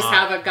couldn't why they just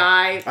not. have a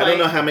guy? Like, I don't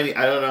know how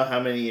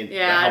many.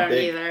 Yeah, how I don't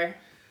big. either.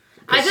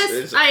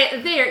 It's-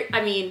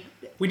 I mean,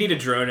 We need a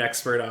drone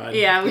expert on.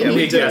 yeah, we Yeah, we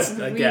need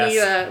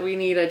do. we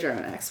need a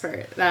drone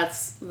expert.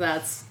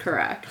 That's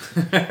correct.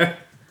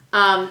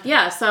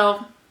 Yeah,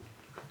 so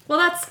Well,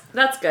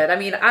 that's good. I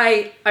mean,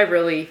 I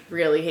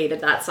really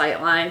hated that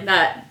sight line.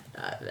 That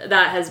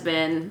has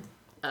been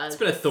It's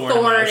been a thorn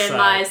in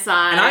my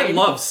side. And I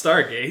love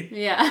Stargate.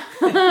 Yeah.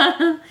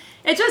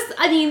 It just,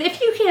 I mean, if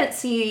you can't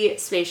see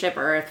Spaceship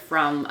Earth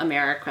from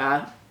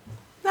America,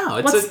 No,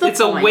 What's the it's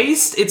a point?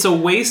 waste. It's a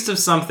waste of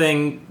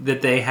something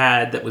that they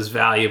had that was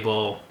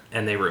valuable,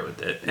 and they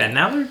ruined it. And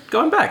now they're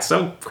going back.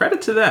 So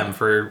credit to them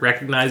for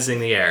recognizing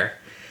the air.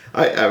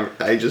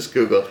 I just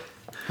Googled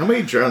how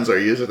many drones are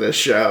used in this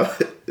show,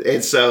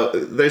 and so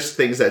there's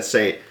things that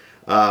say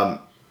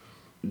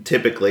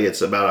typically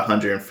it's about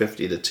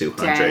 150 to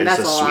 200. Dang, that's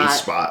it's a a sweet lot.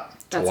 spot.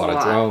 that's a lot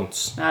of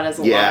drones. That is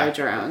a Yeah. lot of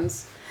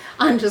drones.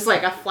 On just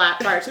like a flat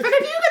barge. But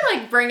if you could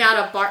like bring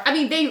out a barge, I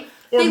mean, they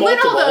lit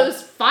multiple. all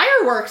those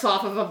fireworks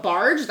off of a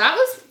barge. That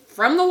was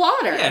from the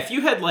water. Yeah, if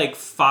you had like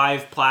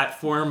 5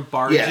 platform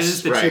barges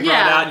Yes, that right. you brought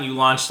Yeah. out and you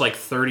launched like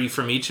 30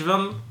 from each of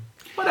them,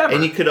 whatever.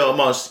 And you could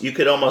almost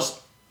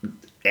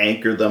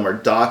anchor them or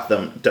dock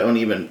them. Don't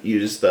even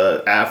use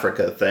the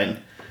Africa thing.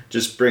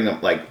 Just bring them,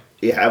 like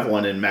you have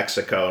one in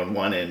Mexico and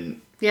one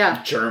in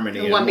Yeah. Germany.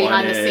 The and one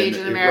behind the in- stage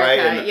in America. Right,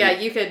 and yeah,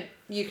 you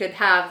could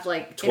have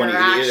like 20,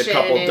 interaction. a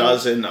couple and-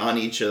 dozen on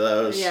each of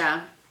those.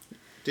 Yeah.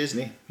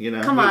 Disney, you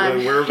know. Come on.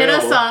 we're Hit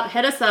us available. up.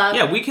 Hit us up.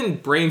 yeah, we can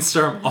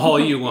brainstorm all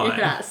you want.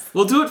 Yes.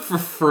 We'll do it for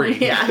free.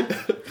 Yeah.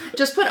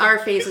 Just put our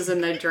faces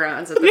in the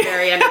drones at the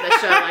very end of the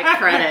show, like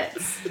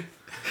credits.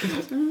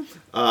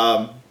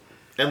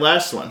 And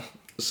last one.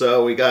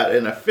 So we got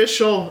an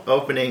official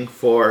opening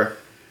for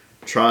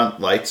Tron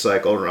Light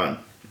Cycle Run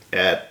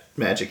at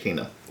Magic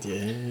Kingdom.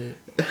 Yeah.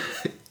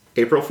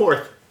 April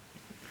 4th,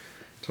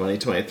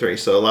 2023.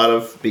 So a lot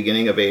of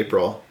beginning of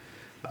April.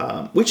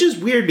 Which is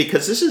weird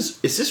because is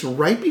this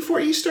right before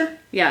Easter?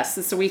 Yes,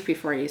 it's a week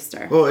before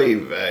Easter. Oy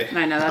vey.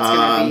 I know that's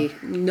going to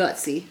be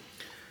nutsy.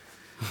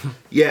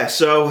 Yeah,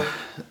 so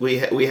we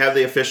have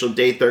the official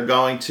date. They're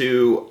going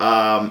to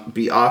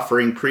be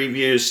offering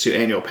previews to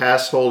annual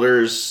pass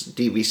holders,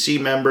 DVC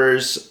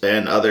members,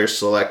 and other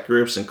select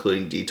groups,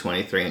 including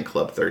D23 and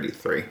Club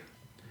 33.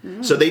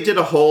 So they did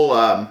a whole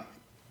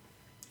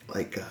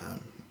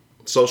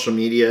social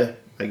media,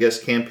 I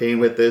guess, campaign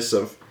with this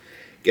of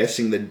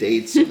guessing the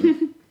dates.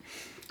 And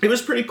it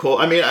was pretty cool.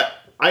 I mean,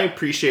 I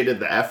appreciated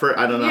the effort.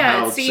 I don't know Yeah,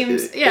 how it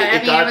seems. it I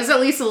mean, got- it was at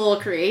least a little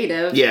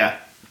creative.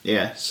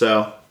 Yeah.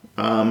 So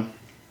I'm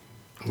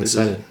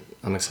excited.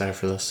 I'm excited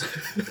for this.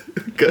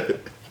 good.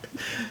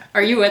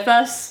 Are you with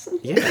us?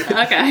 Yeah.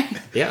 Okay.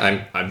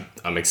 Yeah,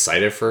 I'm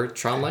excited for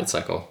Tron Light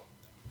Cycle.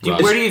 Where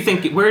do you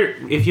think,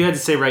 if you had to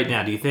say right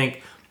now, do you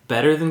think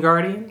better than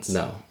Guardians?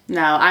 No.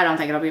 No, I don't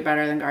think it'll be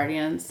better than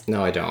Guardians.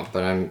 No, I don't.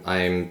 But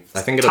I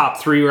think it'll. Top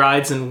 3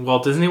 rides in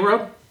Walt Disney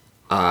World?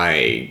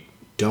 I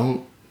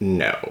don't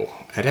know.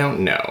 I don't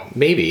know.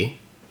 Maybe.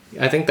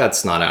 I think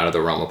that's not out of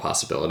the realm of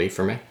possibility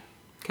for me.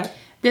 Okay.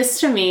 This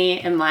to me,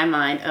 in my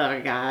mind, oh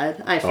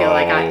god, I feel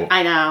like Oh.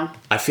 I know.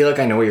 I feel like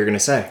I know what you're gonna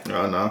say.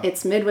 Oh no.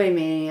 It's Midway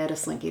Mania to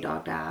Slinky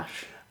Dog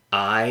Dash.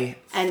 I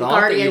And thought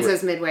that you Guardians were-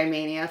 is Midway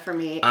Mania for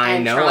me. I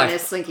and know, Tron I-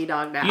 is Slinky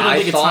Dog Dash. You don't I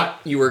think it's thought not-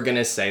 you were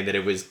gonna say that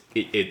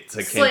it's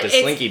akin to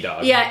It's- Slinky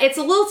Dog. Yeah, it's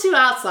a little too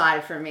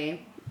outside for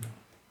me.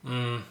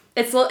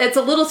 It's a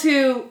little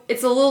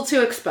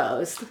too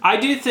exposed. I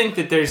do think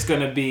that there's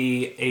going to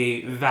be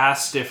a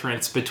vast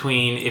difference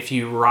between if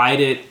you ride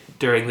it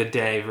during the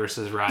day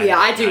versus ride Yeah, it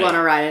I at do night. want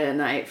to ride it at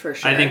night for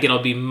sure. I think it'll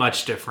be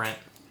much different.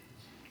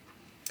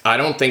 I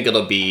don't think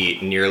it'll be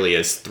nearly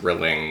as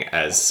thrilling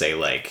as, say,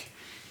 like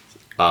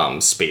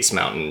Space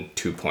Mountain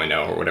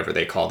 2.0 or whatever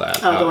they call that.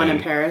 Oh, the one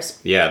in Paris.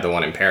 Yeah, the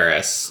one in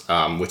Paris,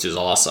 which is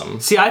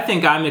awesome. See, I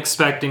think I'm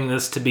expecting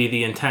this to be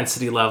the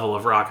intensity level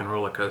of Rock and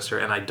Roller Coaster,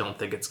 and I don't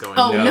think it's going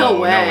Oh to. No, no, no,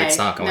 way! it's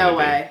not going no to be.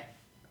 way.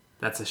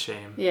 That's a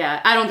shame. Yeah,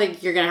 I don't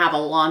think you're gonna have a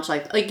launch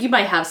like you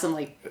might have some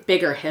like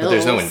bigger hills. But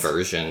there's no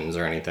inversions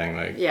or anything.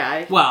 Like,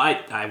 Yeah, Well,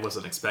 I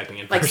wasn't expecting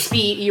it. like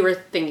speed. You were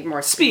thinking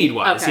more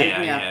Speed-wise, Okay,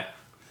 yeah.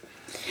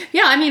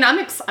 Yeah, I mean, I'm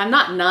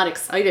not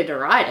excited to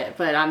ride it,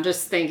 but I'm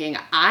just thinking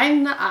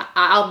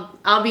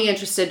I'll be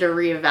interested to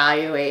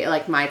reevaluate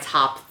like my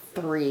top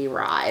 3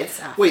 rides.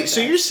 after Wait, so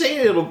this. you're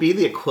saying it'll be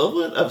the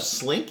equivalent of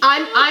Slinky?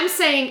 I'm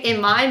saying in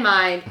my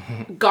mind,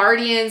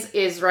 Guardians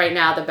is right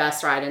now the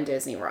best ride in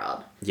Disney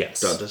World, yes.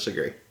 Don't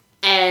disagree.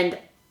 and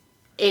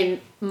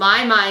in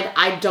my mind,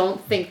 I don't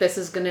think this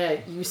is gonna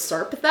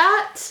usurp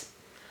that.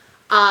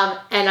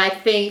 And I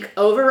think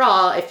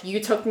overall, if you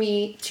took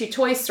me to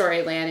Toy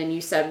Story Land and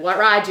you said, what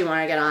ride do you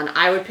want to get on?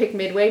 I would pick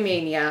Midway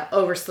Mania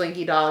over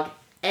Slinky Dog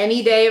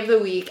any day of the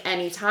week,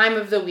 any time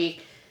of the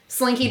week.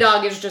 Slinky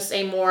Dog is just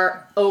a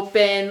more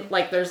open,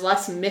 like there's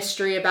less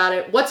mystery about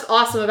it. What's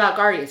awesome about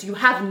Guardians, you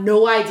have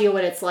no idea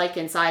what it's like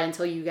inside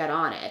until you get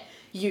on it.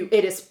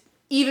 It is,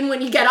 even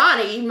when you get on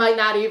it, you might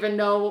not even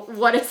know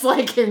what it's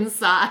like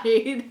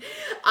inside.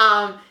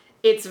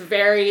 It's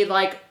very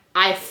like,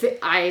 I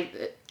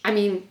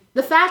mean,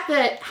 the fact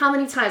that how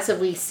many times have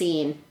we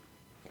seen,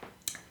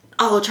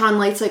 oh, Tron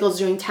Light Cycle's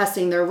doing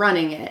testing, they're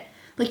running it.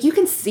 Like, you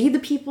can see the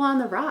people on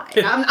the ride.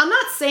 I'm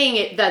not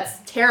saying that's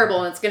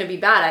terrible and it's going to be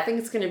bad. I think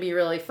it's going to be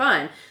really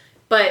fun.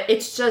 But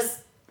it's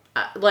just,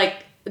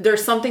 like,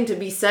 there's something to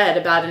be said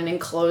about an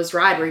enclosed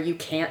ride where you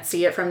can't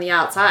see it from the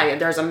outside.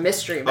 There's a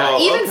mystery about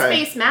it. Even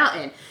Space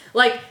Mountain.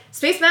 Like,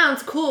 Space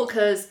Mountain's cool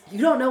because you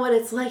don't know what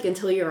it's like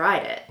until you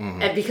ride it.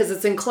 And because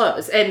it's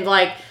enclosed. And,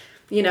 like,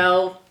 you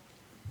know,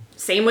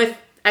 same with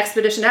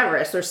Expedition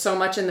Everest. There's so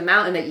much in the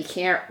mountain that you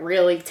can't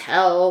really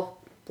tell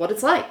what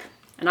it's like.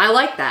 And I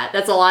like that.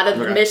 That's a lot of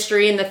the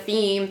mystery and the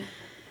theme.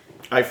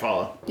 I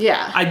follow.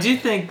 Yeah. I do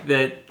think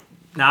that,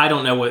 now I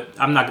don't know what,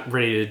 I'm not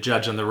ready to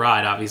judge on the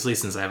ride, obviously,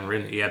 since I haven't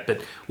ridden it yet,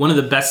 but one of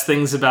the best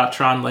things about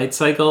Tron Light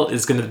Cycle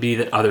is going to be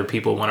that other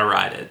people want to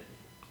ride it.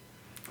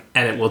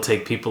 And it will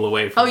take people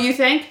away from Oh, you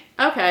think?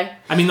 Okay.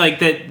 I mean, like,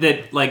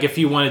 that like, if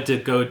you wanted to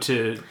go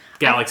to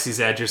Galaxy's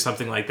Edge or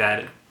something like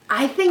that,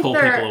 I think pull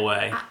people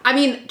away. I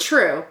mean,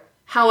 true.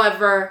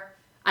 However,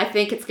 I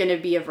think it's going to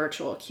be a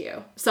virtual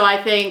queue. So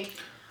I think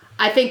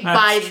That's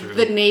by true.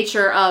 the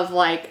nature of,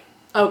 like,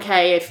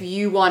 okay, if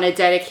you want to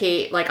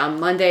dedicate, like, on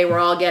Monday we're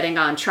all getting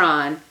on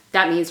Tron,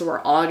 that means we're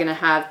all going to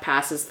have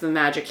passes to the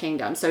Magic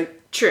Kingdom. So,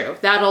 true.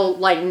 That'll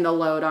lighten the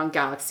load on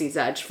Galaxy's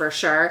Edge for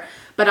sure.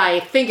 But I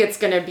think it's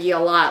going to be a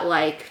lot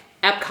like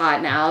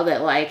Epcot now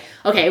that, like,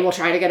 okay, we'll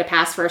try to get a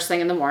pass first thing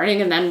in the morning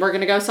and then we're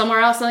going to go somewhere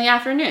else in the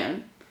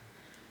afternoon.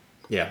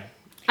 Yeah.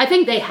 I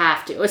think they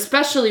have to,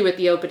 especially with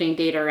the opening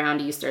date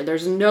around Easter.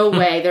 There's no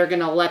way they're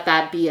going to let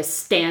that be a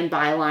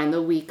standby line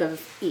the week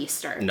of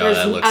Easter. No, There's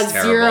that looks a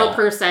terrible.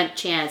 0%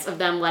 chance of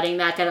them letting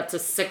that get up to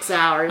 6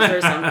 hours or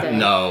something.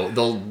 No,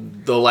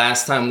 the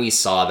last time we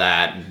saw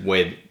that,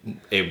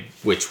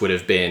 which would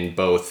have been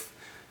both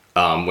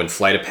when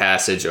Flight of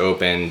Passage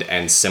opened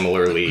and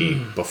similarly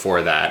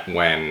before that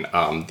when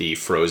the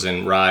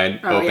Frozen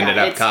ride opened yeah,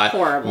 at it's Epcot,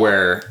 horrible.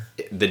 where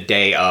the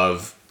day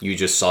of you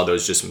just saw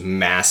those just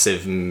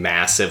massive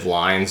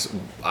lines.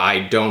 I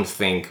don't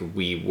think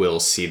we will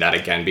see that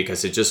again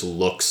because it just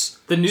looks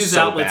The news so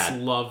outlets bad.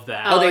 love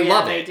that. Oh, they yeah,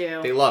 love they it.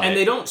 do. They love it. And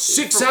they don't-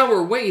 6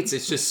 hour waits.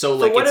 It's just so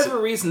For like whatever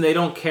reason, they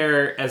don't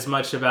care as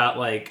much about,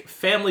 like,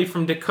 family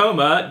from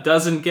Tacoma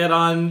doesn't get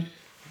on.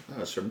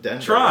 Oh, it's from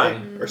Denver,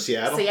 Tron. right? Or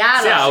Seattle?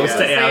 Seattle. Yeah, I was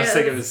Seattle.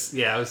 thinking it was.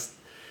 Yeah, I was.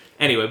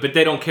 Anyway, but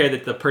they don't care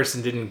that the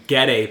person didn't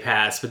get a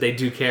pass, but they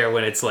do care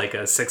when it's like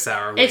a 6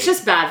 hour wait. It's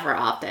just bad for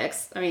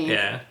optics. I mean,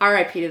 Yeah.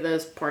 RIP to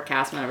those poor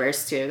cast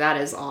members, too. That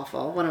is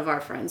awful. One of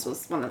our friends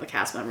was one of the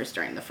cast members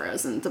during the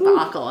Frozen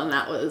debacle, and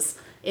that was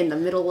in the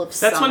middle of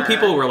summer. That's when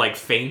people were like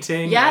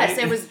fainting. Yes,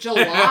 right? it was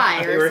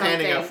July or They were something.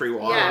 handing out free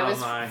water. Yeah, it was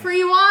Oh my.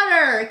 free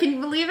water. Can you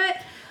believe it?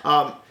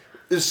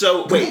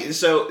 So wait,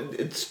 so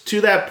it's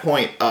to that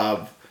point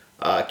of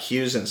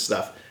queues and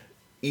stuff.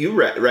 You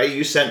read, right?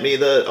 You sent me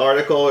the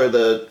article or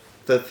the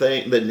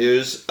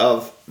news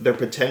of they're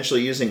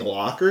potentially using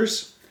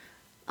lockers.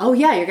 Oh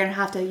yeah, you're gonna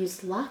have to use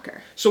the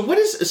locker. So how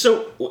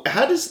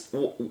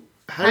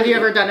Have you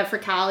ever done it for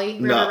Cali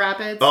River No.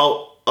 Rapids?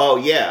 Oh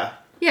yeah.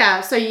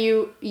 Yeah, so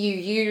you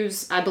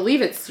use, I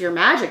believe it's your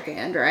Magic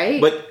Band, right?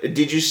 But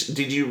did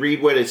you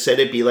read what it said?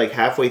 It'd be like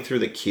halfway through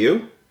the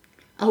queue.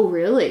 Oh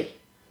really?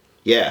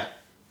 Yeah.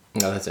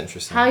 No, that's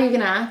interesting. How are you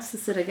gonna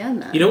access it again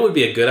then? You know what would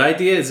be a good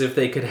idea is if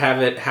they could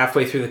have it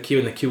halfway through the queue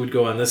and the queue would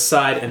go on this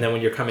side, and then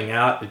when you're coming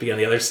out, it'd be on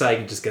the other side. You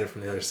can just get it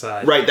from the other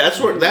side. Right. That's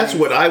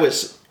what I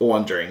was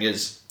wondering.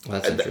 Is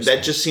That's interesting.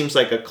 that just seems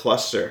like a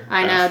cluster?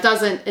 I know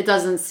it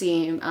doesn't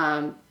seem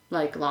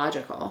like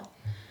logical.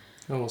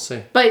 Oh, we'll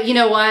see. But you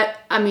know what?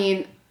 I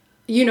mean,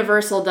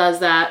 Universal does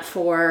that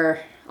for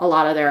a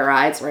lot of their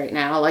rides right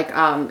now. Like,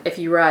 if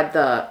you ride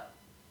the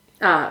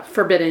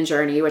Forbidden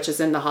Journey, which is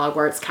in the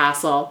Hogwarts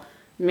Castle,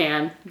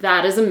 man,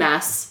 that is a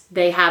mess.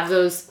 They have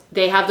those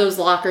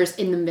lockers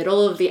in the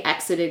middle of the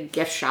exited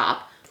gift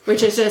shop,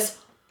 which is just,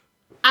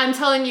 I'm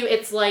telling you,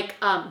 it's like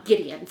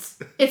Gideon's.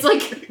 It's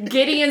like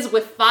Gideon's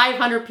with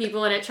 500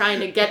 people in it trying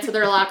to get to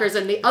their lockers,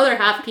 and the other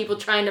half people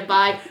trying to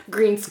buy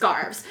green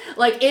scarves.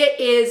 Like, it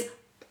is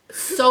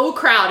so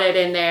crowded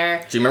in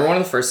there. Do you remember one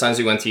of the first times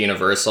we went to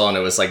Universal and it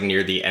was like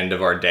near the end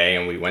of our day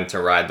and we went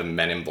to ride the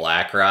Men in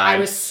Black ride? I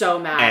was so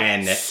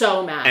mad.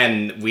 So mad.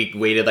 And we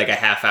waited like a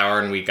half hour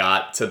and we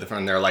got to the front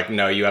and they're like,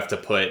 no, you have to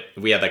put,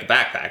 we had like a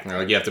backpack. And they're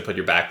like, you have to put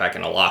your backpack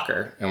in a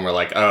locker. And we're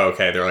like, oh,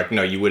 okay. They're like,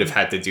 no, you would have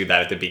had to do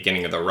that at the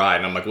beginning of the ride.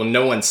 And I'm like, well,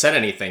 no one said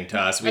anything to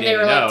us. We And they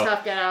didn't were know. like,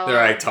 tough, get out.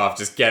 They're like, tough,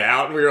 just get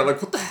out. And we were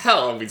like, what the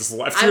hell? And we just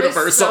left I was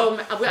Universal.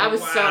 I was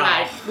so Wow.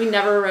 mad. We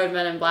never rode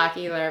Men in Black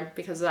either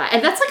because of that.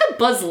 And that's like a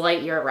Buzz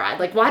Lightyear ride.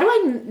 Like, why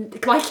can't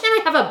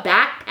I have a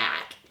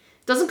backpack?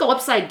 It doesn't go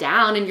upside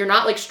down and you're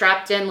not like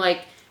strapped in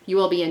like you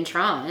will be in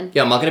Tron.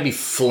 Yeah, I'm not going to be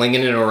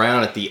flinging it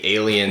around at the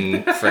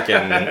alien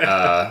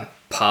freaking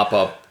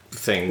pop-up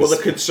things. Well,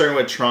 the concern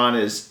with Tron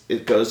is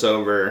it goes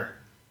over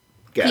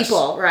guests,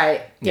 People,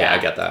 right. yeah, I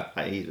get that.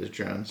 i.e. the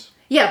drones.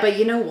 Yeah, but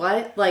you know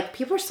what? Like,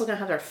 people are still gonna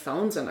have their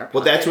phones in their pockets.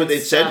 Well, that's what and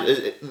it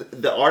said. stuff.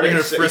 The article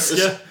gonna frisk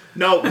ya?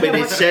 No, but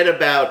it said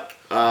about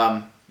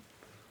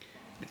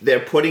they're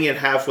putting it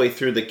halfway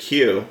through the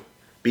queue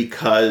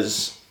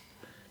because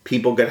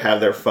people could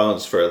have their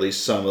phones for at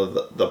least some of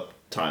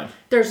time.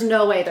 There's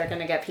no way they're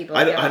gonna get people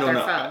to I get don't off their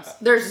know. phones.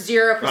 There's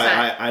 0%.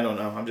 I don't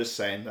know. I'm just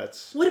saying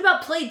that's. What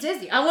about play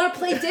Disney? I want to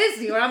play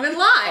Disney when I'm in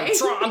line.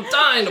 I'm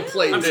dying to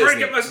play Disney. trying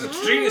to get my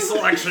genius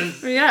selection.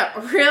 Yeah,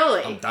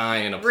 really. I'm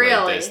dying to play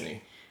Really?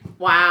 Disney.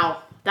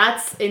 Wow,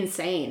 that's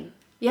insane.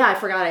 Yeah, I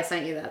forgot I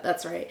sent you that.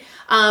 That's right.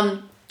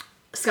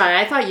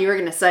 Sky, I thought you were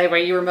gonna say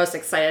what you were most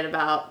excited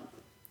about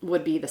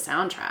would be the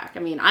soundtrack. I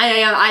mean,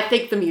 I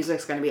think the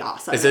music's gonna be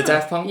awesome. Is it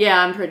Daft Punk? Yeah,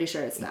 I'm pretty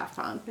sure it's Daft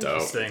Punk.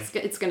 Dope.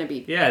 It's gonna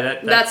be. Yeah,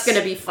 that's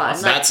gonna be fun.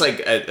 awesome. Like, That's like,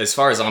 as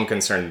far as I'm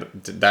concerned,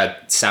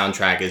 that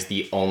soundtrack is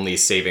the only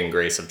saving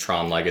grace of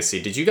Tron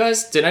Legacy.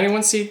 Did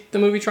anyone see the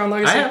movie Tron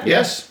Legacy? I have.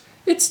 Yes.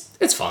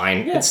 It's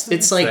fine. Yeah, it's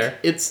it's like fair.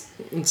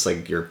 it's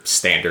like your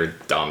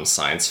standard dumb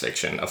science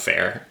fiction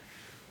affair.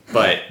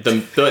 But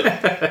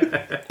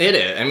it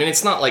is. I mean,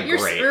 it's not like you're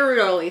great.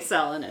 really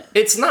selling it.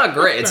 It's not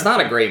great. It's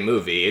not a great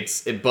movie. And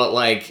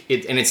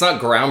it's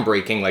not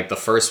groundbreaking like the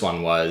first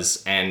one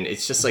was. And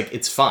it's just like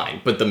it's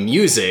fine. But the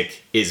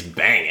music is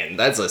banging.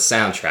 That's a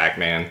soundtrack,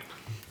 man.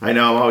 I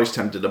know. I'm always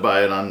tempted to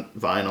buy it on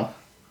vinyl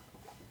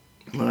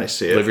when I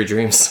see it. Live your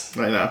dreams.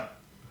 I know.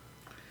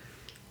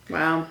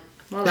 Wow.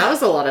 Well, that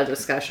was a lot of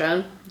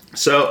discussion.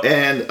 So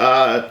and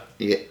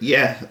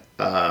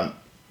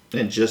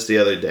and just the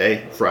other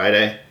day,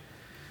 Friday,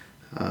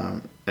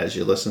 as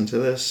you listen to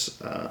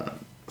this,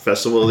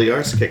 Festival of the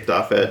Arts kicked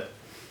off at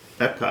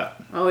Epcot.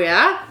 Oh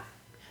yeah.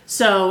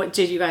 So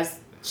did you guys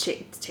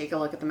take a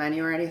look at the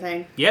menu or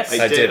anything? Yes.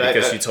 I did I-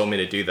 because I- you told me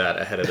to do that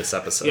ahead of this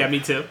episode. Yeah, me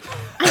too.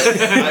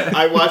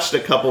 I watched a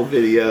couple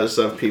videos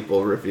of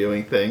people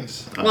reviewing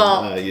things on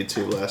Well-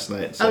 YouTube last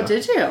night. So. Oh,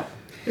 did you?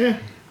 Yeah.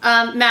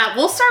 Matt,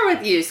 we'll start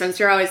with you since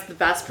you're always the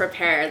best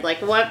prepared. Like,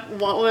 what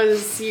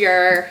was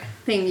your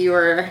thing you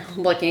were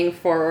looking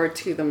forward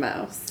to the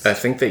most? I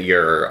think that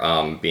you're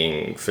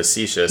being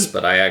facetious,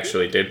 but I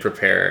actually did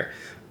prepare.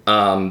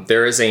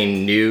 There is a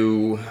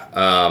new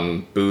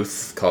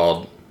booth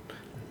called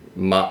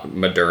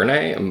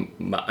Moderna. I mean,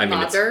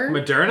 Moderna?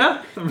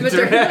 Moderna?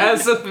 Moderna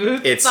has a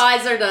booth. it's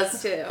Pfizer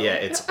does too. yeah,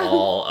 it's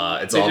all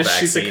They all just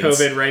vaccines. shoot the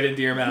COVID right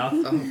into your mouth.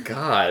 Oh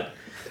God.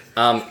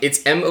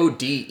 It's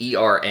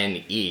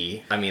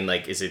Moderne. I mean,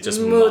 like, is it just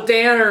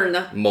Modern.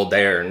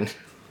 modern?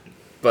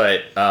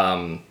 But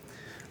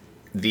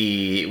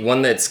the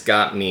one that's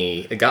got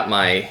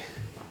my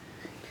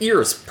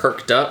ears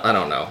perked up. I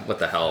don't know what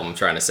the hell I'm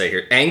trying to say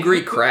here.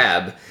 Angry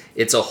Crab.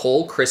 It's a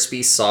whole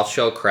crispy soft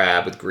shell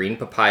crab with green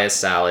papaya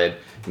salad,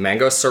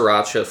 mango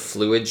sriracha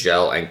fluid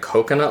gel, and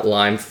coconut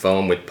lime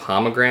foam with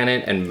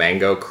pomegranate and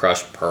mango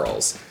crushed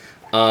pearls.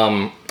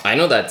 I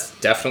know that's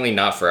definitely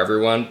not for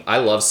everyone. I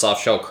love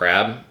soft shell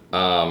crab,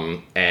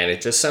 and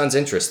it just sounds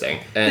interesting.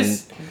 And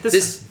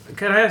this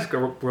Can I ask a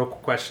real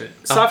quick question?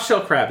 Soft shell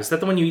crab, is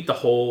that the one you eat the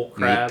whole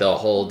crab? eat the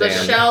whole The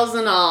damn shells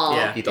and all.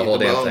 Yeah. eat the whole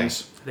damn thing.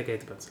 bones. I think I ate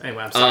the bones.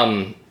 Anyway, I'm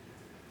sorry.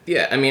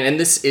 Yeah, I mean, and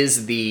this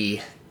is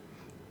the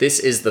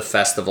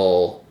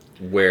festival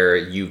where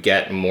you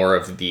get more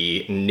of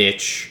the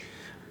niche,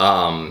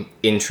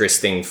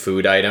 interesting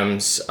food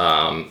items.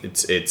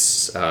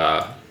 It's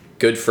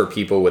good for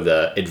people with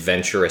a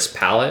adventurous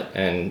palate,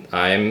 and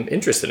I'm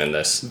interested in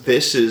this.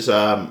 This is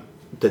the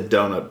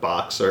donut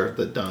box or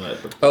the donut.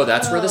 Oh,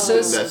 that's where this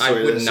is? That's I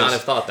where would this not is.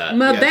 have thought that.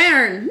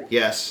 Modern.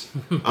 Yes.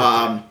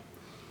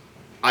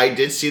 I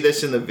did see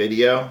this in the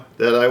video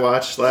that I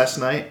watched last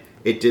night.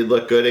 It did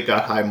look good. It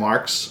got high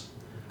marks.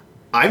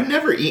 I've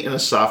never eaten a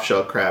soft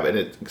shell crab, and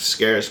it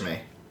scares me.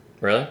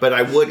 Really? But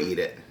I would eat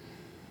it.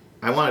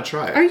 I want to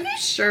try it. Are you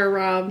sure,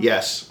 Rob?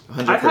 Yes,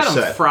 100%. I've had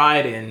them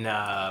fried in,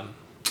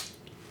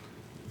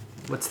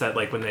 what's that,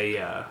 like when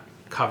they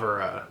cover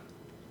a...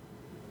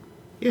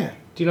 Yeah.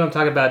 Do you know what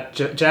I'm talking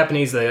about?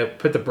 Japanese, they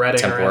put the breading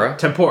Tempura? around.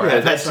 Tempura. Yeah,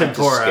 that's not to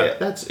tempura. scare.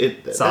 That's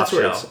it. That's Soft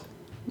where shell.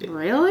 it's.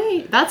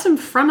 Really? That's in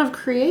front of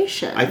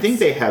creation. I think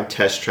they have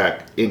test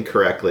track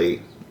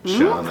incorrectly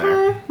shown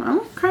there.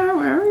 Okay,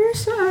 whatever you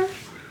say.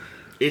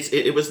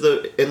 It was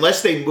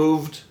unless they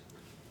moved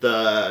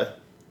the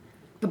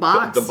The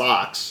box. the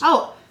box.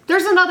 Oh,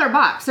 there's another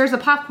box. There's a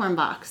popcorn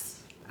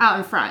box out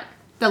in front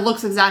that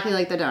looks exactly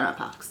like the donut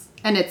box,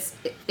 and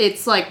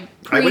it's like.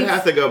 I would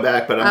have to go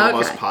back, but I'm Okay.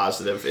 almost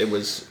positive it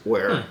was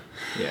where.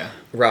 Yeah.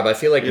 Rob, I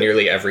feel like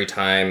nearly every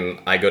time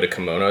I go to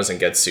Kimonos and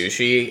get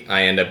sushi,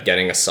 I end up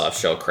getting a soft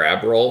shell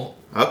crab roll.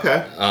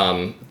 Okay.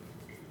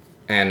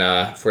 And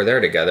if we're there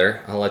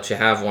together, I'll let you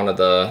have one of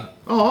the...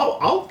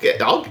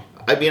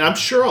 I mean, I'm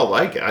sure I'll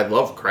like it. I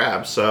love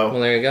crab, so. Well,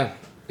 there you go.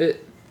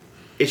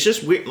 It's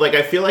just weird. Like,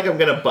 I feel like I'm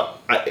gonna.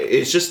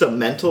 It's just a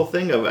mental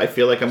thing of I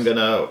feel like I'm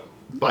gonna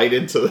bite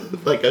into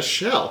like a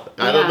shell.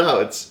 I don't Yeah. know.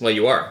 It's Well,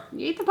 you are.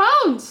 You eat the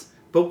bones.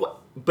 but what?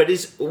 But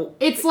is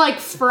It's like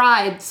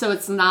fried, so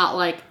it's not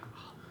like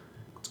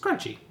It's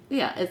crunchy.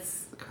 yeah.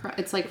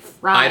 It's like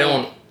fried.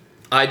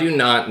 I do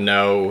not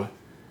know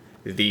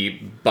the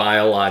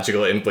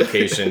biological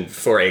implication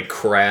for a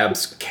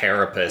crab's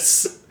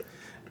carapace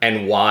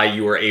and why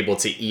you are able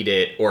to eat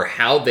it or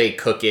how they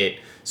cook it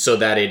so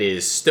that it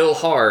is still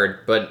hard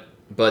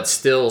but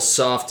still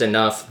soft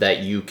enough that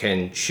you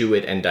can chew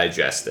it and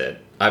digest it.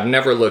 I've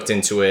never looked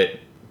into it,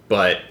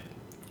 but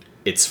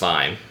it's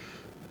fine.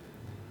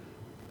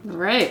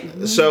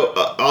 Right.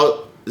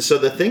 So so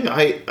the thing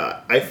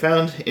I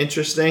found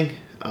interesting,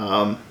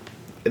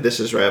 this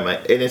is right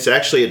and it's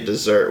actually a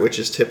dessert, which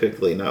is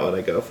typically not what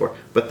I go for,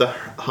 but the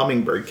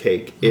hummingbird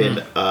cake in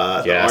the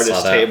I saw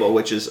artist that. table,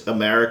 which is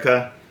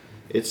America.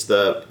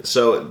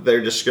 So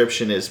their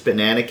description is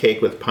banana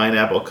cake with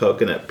pineapple,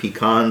 coconut,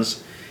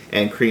 pecans,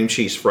 and cream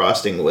cheese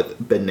frosting with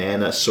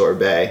banana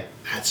sorbet.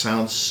 That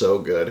sounds so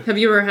good. Have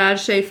you ever had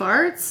Shea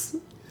Farts?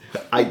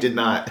 I did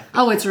not.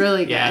 Oh, it's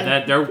really good.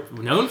 Yeah, they're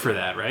known for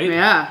that, right?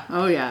 Yeah.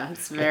 Oh, yeah.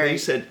 It's I very. think you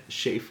said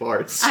Shea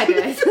farts. I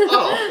did.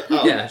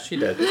 Oh, Yeah, she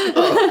did.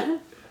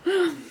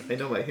 I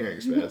know my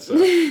hearing's bad, so.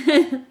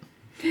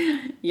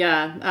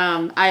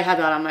 Yeah. I had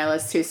that on my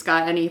list too,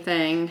 Scott.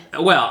 Anything?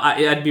 Well,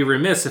 I'd be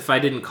remiss if I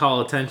didn't call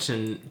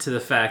attention to the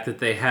fact that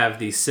they have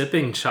the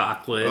sipping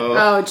chocolate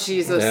Oh,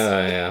 Jesus.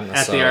 Yeah, I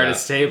at saw the that.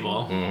 artist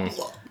table.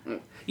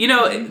 You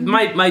know,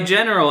 my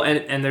general,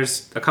 and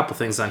there's a couple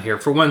things on here.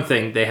 For one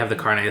thing, they have the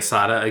carne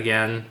asada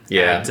again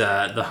Yeah.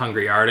 at the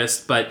Hungry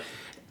Artist. But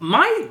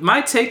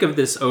my take of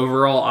this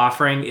overall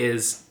offering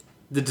is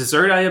the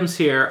dessert items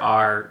here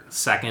are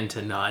second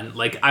to none.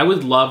 Like, I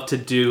would love to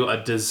do a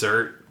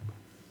dessert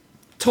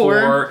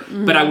tour,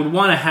 but I would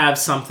want to have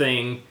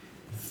something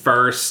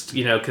first,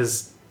 you know,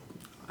 because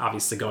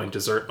obviously going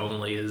dessert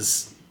only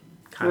is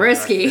kind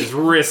Risky. Is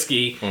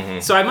risky.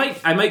 So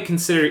I might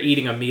consider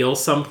eating a meal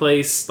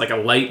someplace, like a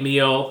light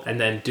meal, and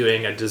then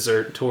doing a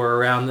dessert tour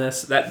around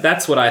this.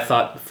 That's what I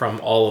thought from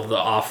all of the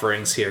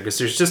offerings here, because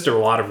there's just a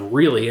lot of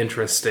really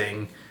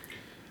interesting.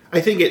 I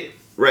think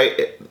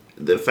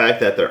the fact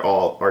that they're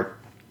all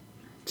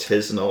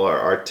artisanal or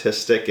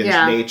artistic in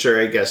Yeah. nature,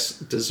 I guess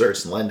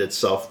desserts lend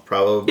itself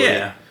probably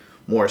Yeah.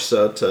 more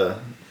so to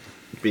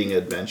being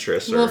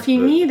adventurous. Well, if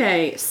you need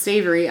a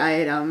savory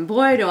item,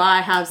 boy, do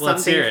I have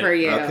Let's something hear it. for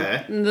you.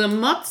 Okay. The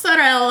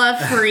mozzarella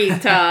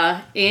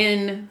frita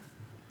in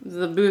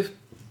the booth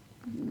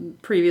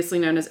previously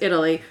known as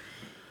Italy.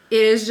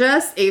 It is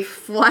just a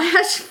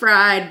flash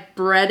fried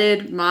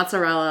breaded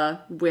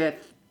mozzarella with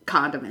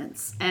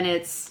condiments, and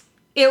it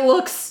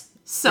looks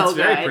so It's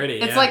good. very pretty,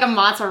 It's yeah. like a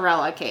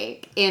mozzarella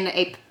cake in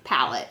a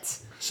palette.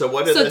 So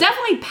what are So the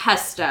definitely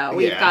pesto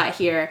we've Yeah. got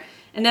here.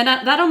 And then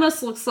that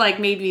almost looks like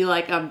maybe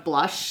like a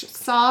blush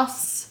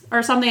sauce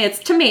or something. It's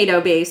tomato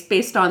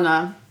based on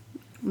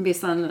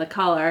the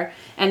color.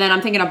 And then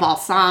I'm thinking of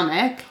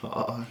balsamic.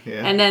 Oh,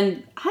 yeah. And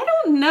then I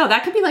don't know.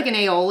 That could be like an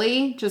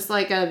aioli, just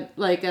like a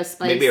spice.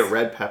 Maybe a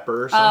red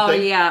pepper or Oh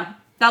something. yeah,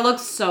 that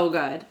looks so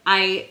good.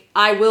 I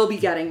will be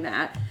getting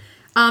that.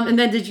 And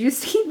then did you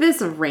see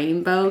this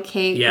rainbow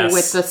cake Yes.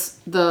 with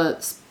the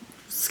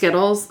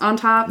Skittles on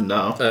top?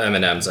 No.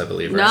 M&M's, I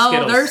believe. Right? No,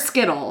 Skittles. they're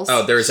Skittles.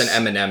 Oh, there's an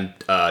M&M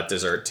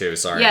dessert too.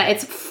 Sorry. Yeah,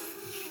 it's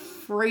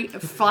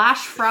flash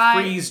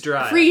fried. Freeze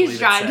dried, I Freeze believe it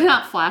dried, said.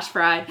 not flash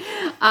fried.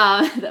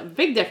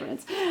 Big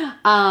difference.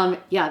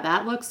 Yeah,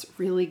 that looks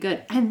really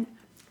good. And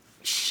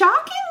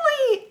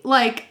shockingly,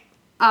 like,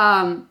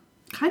 kind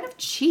of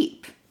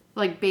cheap.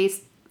 Like,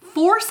 base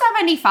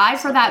 $4.75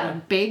 for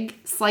that big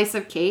slice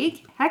of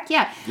cake. Heck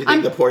yeah. You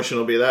think the portion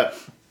will be that?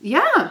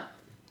 Yeah,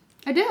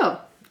 I do.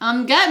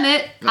 I'm getting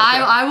it.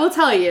 I will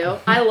tell you.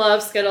 I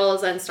love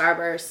Skittles and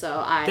Starburst,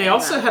 so They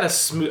also had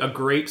a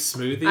grape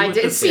smoothie. I with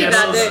did the see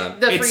Skittles. that.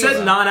 The It freeze-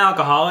 said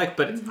non-alcoholic,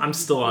 but I'm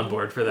still on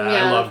board for that. I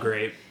Yeah. love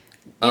grape.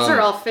 These are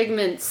all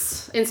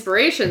Figment's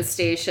inspiration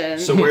station.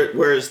 So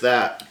where is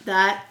that?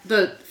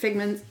 The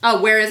Figment. Oh,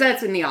 where is that?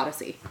 It's in the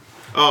Odyssey.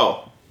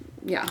 Oh,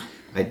 Yeah.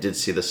 I did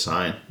see the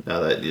sign.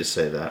 Now that you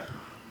say that.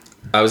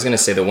 I was going to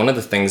say that one of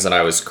the things that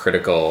I was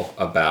critical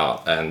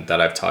about and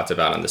that I've talked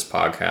about on this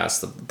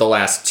podcast, the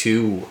last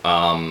two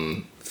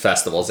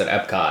festivals at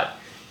Epcot,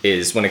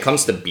 is when it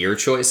comes to beer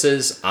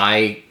choices,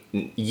 I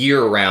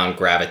year-round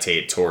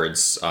gravitate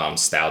towards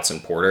stouts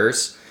and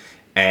porters.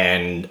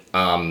 And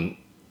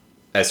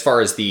as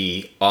far as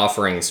the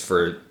offerings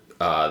for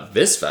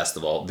this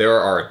festival, there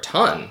are a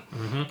ton.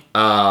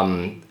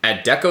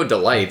 At Deco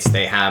Delights,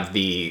 they have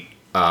the...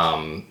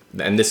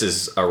 and this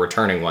is a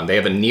returning one. They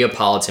have a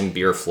Neapolitan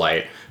beer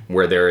flight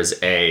where there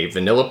is a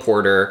vanilla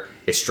porter,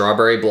 a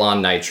strawberry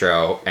blonde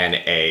nitro, and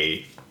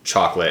a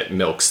chocolate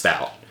milk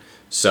stout.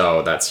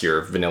 So that's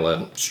your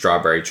vanilla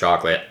strawberry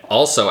chocolate.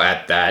 Also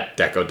at that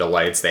Deco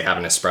Delights, they have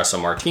an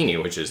espresso martini,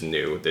 which is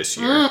new this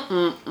year.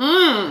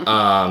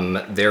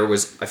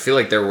 I feel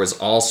like there was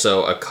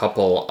also a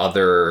couple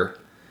other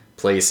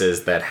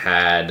places that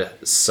had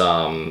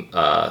some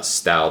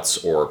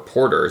stouts or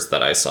porters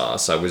that I saw.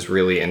 So I was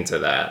really into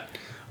that.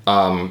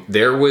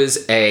 There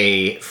was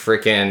a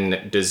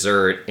freaking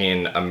dessert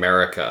in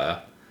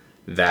America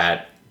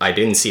that I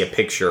didn't see a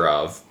picture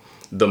of.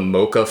 The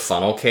mocha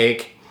funnel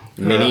cake.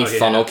 Mini Oh, yeah.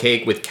 funnel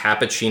cake with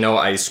cappuccino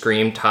ice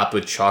cream topped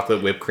with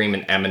chocolate whipped cream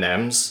and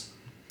M&M's.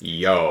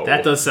 Yo.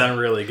 That does sound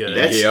really good.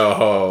 That's-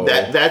 Yo.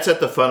 That's at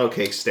the funnel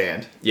cake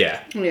stand.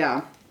 Yeah.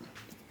 Yeah.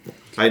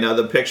 I know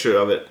the picture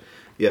of it.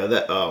 Yeah,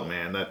 that. Oh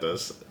man, that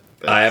does.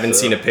 I haven't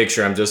seen a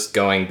picture. I'm just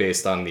going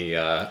based on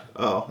the...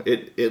 Oh,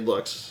 it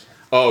looks.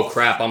 Oh,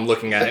 crap. I'm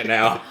looking at it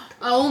now.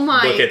 Oh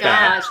my Look at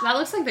that. gosh, that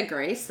looks like the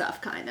gray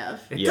stuff, kind of.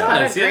 It Yeah. Got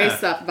does, a gray yeah.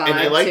 stuff vibe And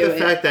I like to the it.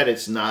 fact that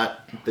it's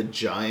not the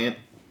giant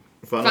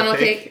funnel, Funnel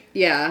cake. cake,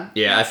 yeah.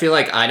 Yeah, I feel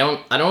like I don't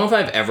know if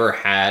I've ever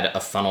had a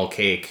funnel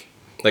cake,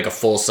 like a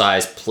full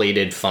size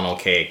plated funnel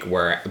cake,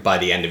 where by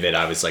the end of it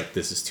I was like,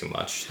 this is too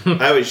much.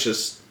 I always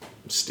just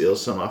steal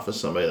some off of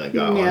somebody that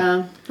got one.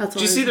 Yeah, that's what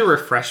Did you see the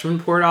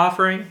refreshment port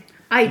offering?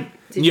 did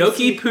you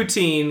Gnocchi see-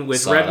 poutine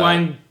with Saw red that.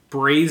 wine,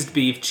 braised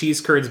beef,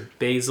 cheese curds,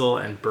 basil,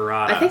 and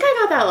burrata. I think I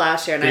got that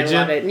last year and Did I you?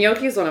 love it.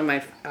 Gnocchi is one of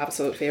my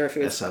absolute favorite That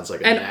foods. sounds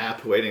like a And-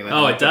 nap waiting. to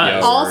Oh, it happen.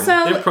 does.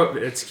 Yeah. Also,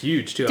 It's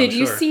huge too. did I'm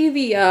you sure. see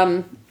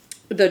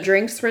the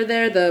drinks were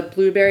there? The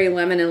blueberry,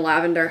 lemon, and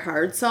lavender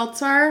hard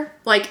seltzer.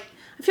 Like,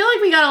 I feel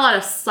like we got a lot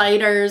of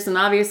ciders, and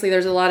obviously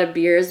there's a lot of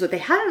beers, but they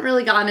hadn't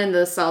really gotten into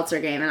the seltzer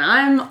game, and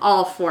I'm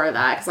all for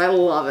that because I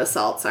love a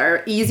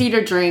seltzer. Easy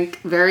to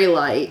drink, very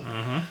light.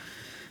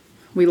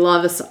 We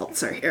love a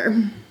seltzer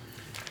here.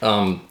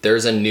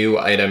 There's a new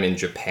item in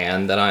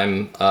Japan that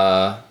I'm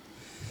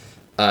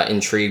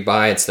intrigued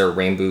by. It's their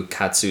Rainbow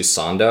Katsu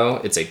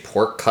Sando. It's a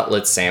pork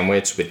cutlet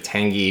sandwich with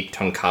tangy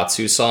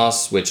tonkatsu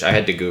sauce, which I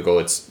had to Google.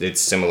 It's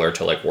similar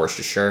to like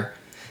Worcestershire,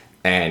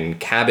 and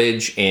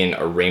cabbage in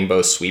a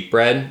rainbow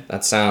sweetbread.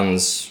 That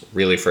sounds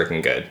really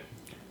freaking good.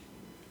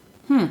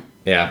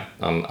 Yeah,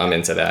 I'm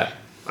into that.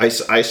 I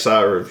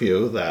saw a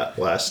review of that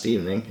last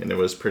evening, and it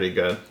was pretty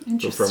good.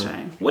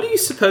 Interesting. What do you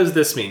suppose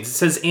this means? It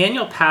says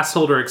annual pass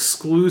holder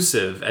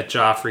exclusive at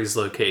Joffrey's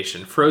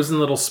location. Frozen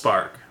Little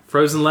Spark.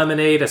 Frozen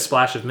lemonade, a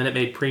splash of Minute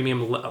Maid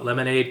premium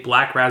lemonade,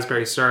 black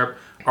raspberry syrup,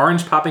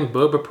 orange popping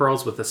boba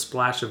pearls with a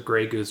splash of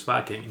Grey Goose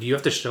vodka. Do you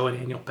have to show an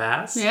annual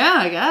pass? Yeah,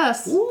 I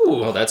guess. Ooh.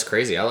 Oh, that's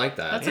crazy. I like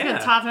that. That's a Yeah.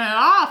 good topping it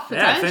off,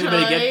 Yeah, if potentially.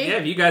 anybody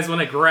if you guys want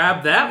to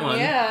grab that one.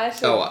 Yeah, I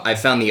should. Oh, I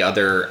found the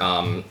other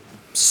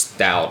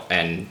stout,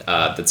 and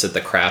that's at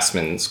the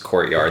Craftsman's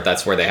Courtyard.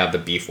 That's where they have the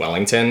beef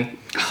Wellington.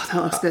 Oh,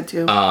 that looks good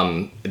too.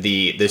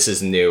 This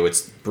is new.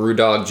 It's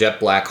Brewdog Jet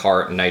Black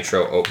Heart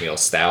Nitro Oatmeal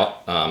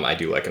Stout. I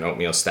do like an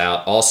oatmeal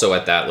stout. Also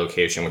at that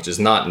location, which is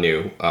not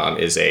new,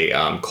 is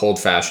a cold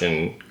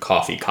fashioned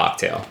coffee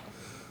cocktail.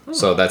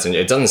 So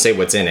it doesn't say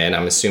what's in it.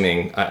 I'm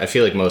assuming, I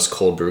feel like most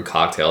cold brew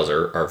cocktails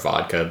are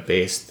vodka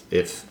based,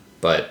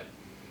 but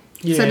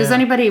Yeah. So does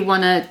anybody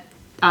want to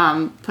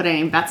put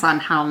any bets on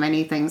how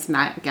many things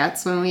Matt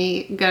gets when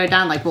we go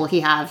down? Like, will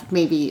he have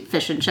maybe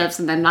fish and chips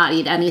and then not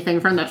eat anything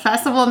from the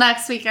festival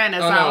next weekend?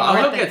 Is Oh, that no, what Oh, we're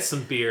he'll thinking? get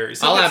some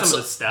beers. He'll get some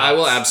of the stouts. I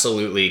will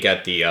absolutely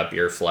get the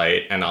beer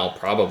flight, and I'll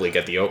probably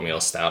get the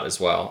oatmeal stout as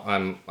well.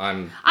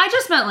 I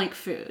just meant like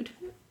food.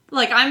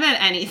 Like, I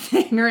meant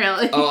anything,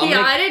 really. Oh, I'm yeah,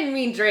 gonna- I didn't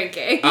mean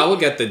drinking. I will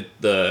get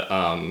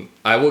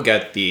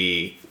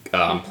the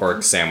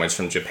pork sandwich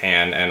from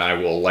Japan, and I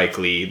will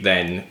likely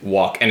then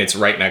walk, and it's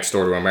right next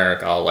door to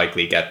America. I'll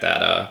likely get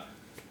that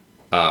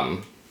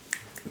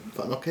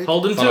Funnel cake?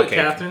 Hold him to Funnel it, cake.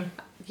 Catherine.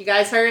 You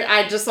guys heard?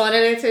 I just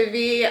wanted it to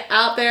be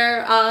out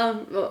there.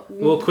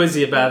 We'll quiz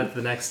you about it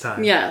the next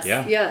time. Yes.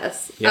 Yeah.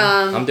 Yes. Yeah,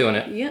 I'm doing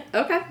it. Yeah.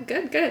 Okay.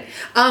 Good. Good.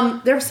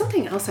 There was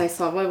something else I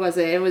saw. What was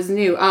it? It was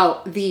new.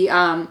 Oh,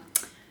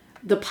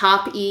 the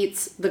Pop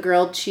Eats, the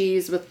grilled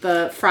cheese with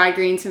the fried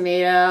green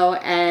tomato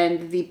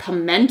and the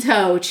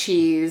pimento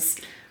cheese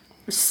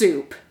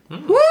soup.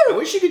 Woo! I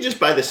wish you could just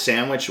buy the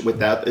sandwich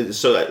without.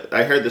 So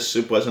I heard the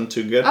soup wasn't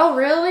too good, Oh,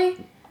 really?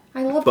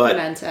 I love But-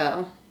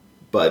 pimento.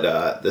 but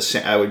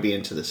I would be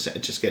into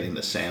just getting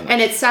the sandwich.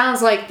 And it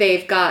sounds like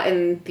they've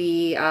gotten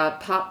the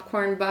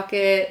popcorn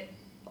bucket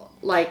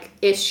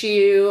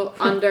issue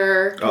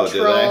under Oh, do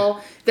control.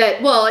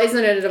 That, well,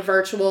 isn't it a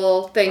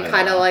virtual thing, I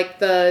kind of know. like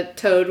the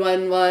Toad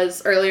one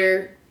was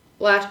later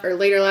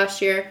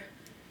last year?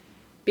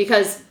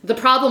 Because the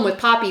problem with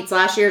Pop Eats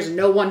last year is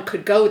no one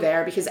could go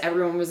there because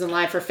everyone was in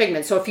line for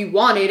Figment. So if you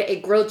wanted a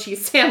grilled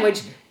cheese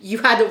sandwich, you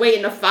had to wait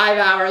in a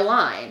 5-hour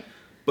line.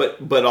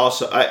 But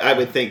also, I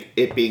would think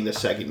it being the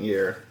second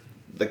year,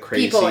 the crazies,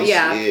 People,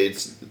 yeah.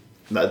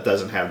 that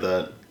doesn't have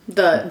the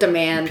The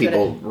demand. that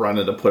people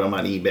running to put them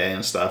on eBay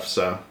and stuff.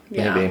 So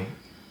yeah. Maybe.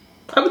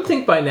 I would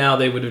think by now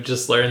they would have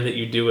just learned that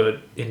you do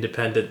an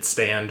independent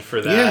stand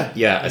for that.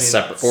 Yeah, I mean,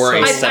 separate or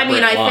a so-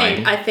 separate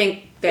line. I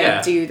think they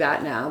Yeah. do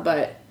that now,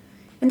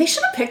 and they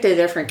should have picked a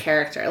different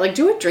character. Like,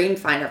 do a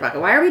Dreamfinder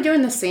bucket. Why are we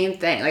doing the same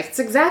thing? Like, it's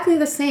exactly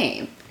the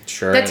same.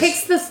 Sure. That is.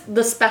 takes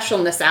the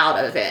specialness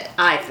out of it,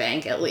 I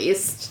think, at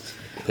least.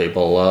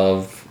 People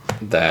love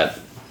that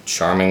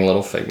charming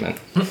little Figment.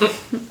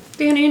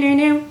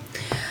 Do-do-do-do.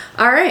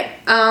 All right.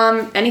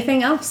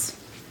 Anything else?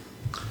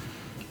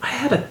 I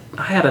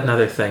had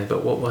another thing,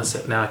 but what was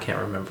it? Now I can't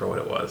remember what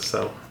it was.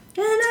 So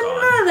And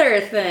gone.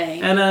 another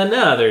thing. and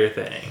another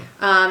thing.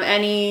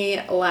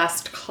 Any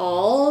last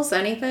calls?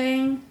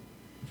 Anything?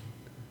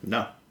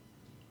 no.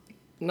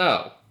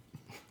 No.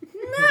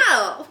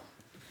 No.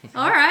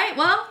 All right.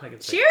 Well, I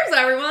can say cheers,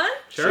 everyone.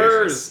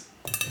 Cheers.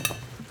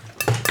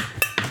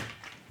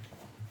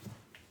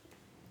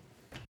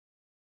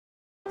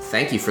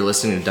 Thank you for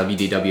listening to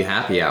WDW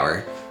Happy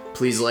Hour.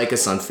 Please like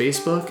us on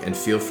Facebook and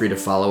feel free to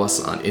follow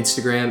us on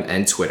Instagram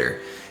and Twitter.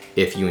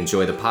 If you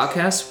enjoy the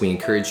podcast, we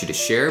encourage you to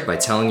share by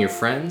telling your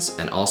friends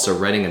and also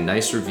writing a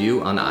nice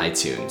review on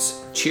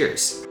iTunes.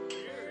 Cheers!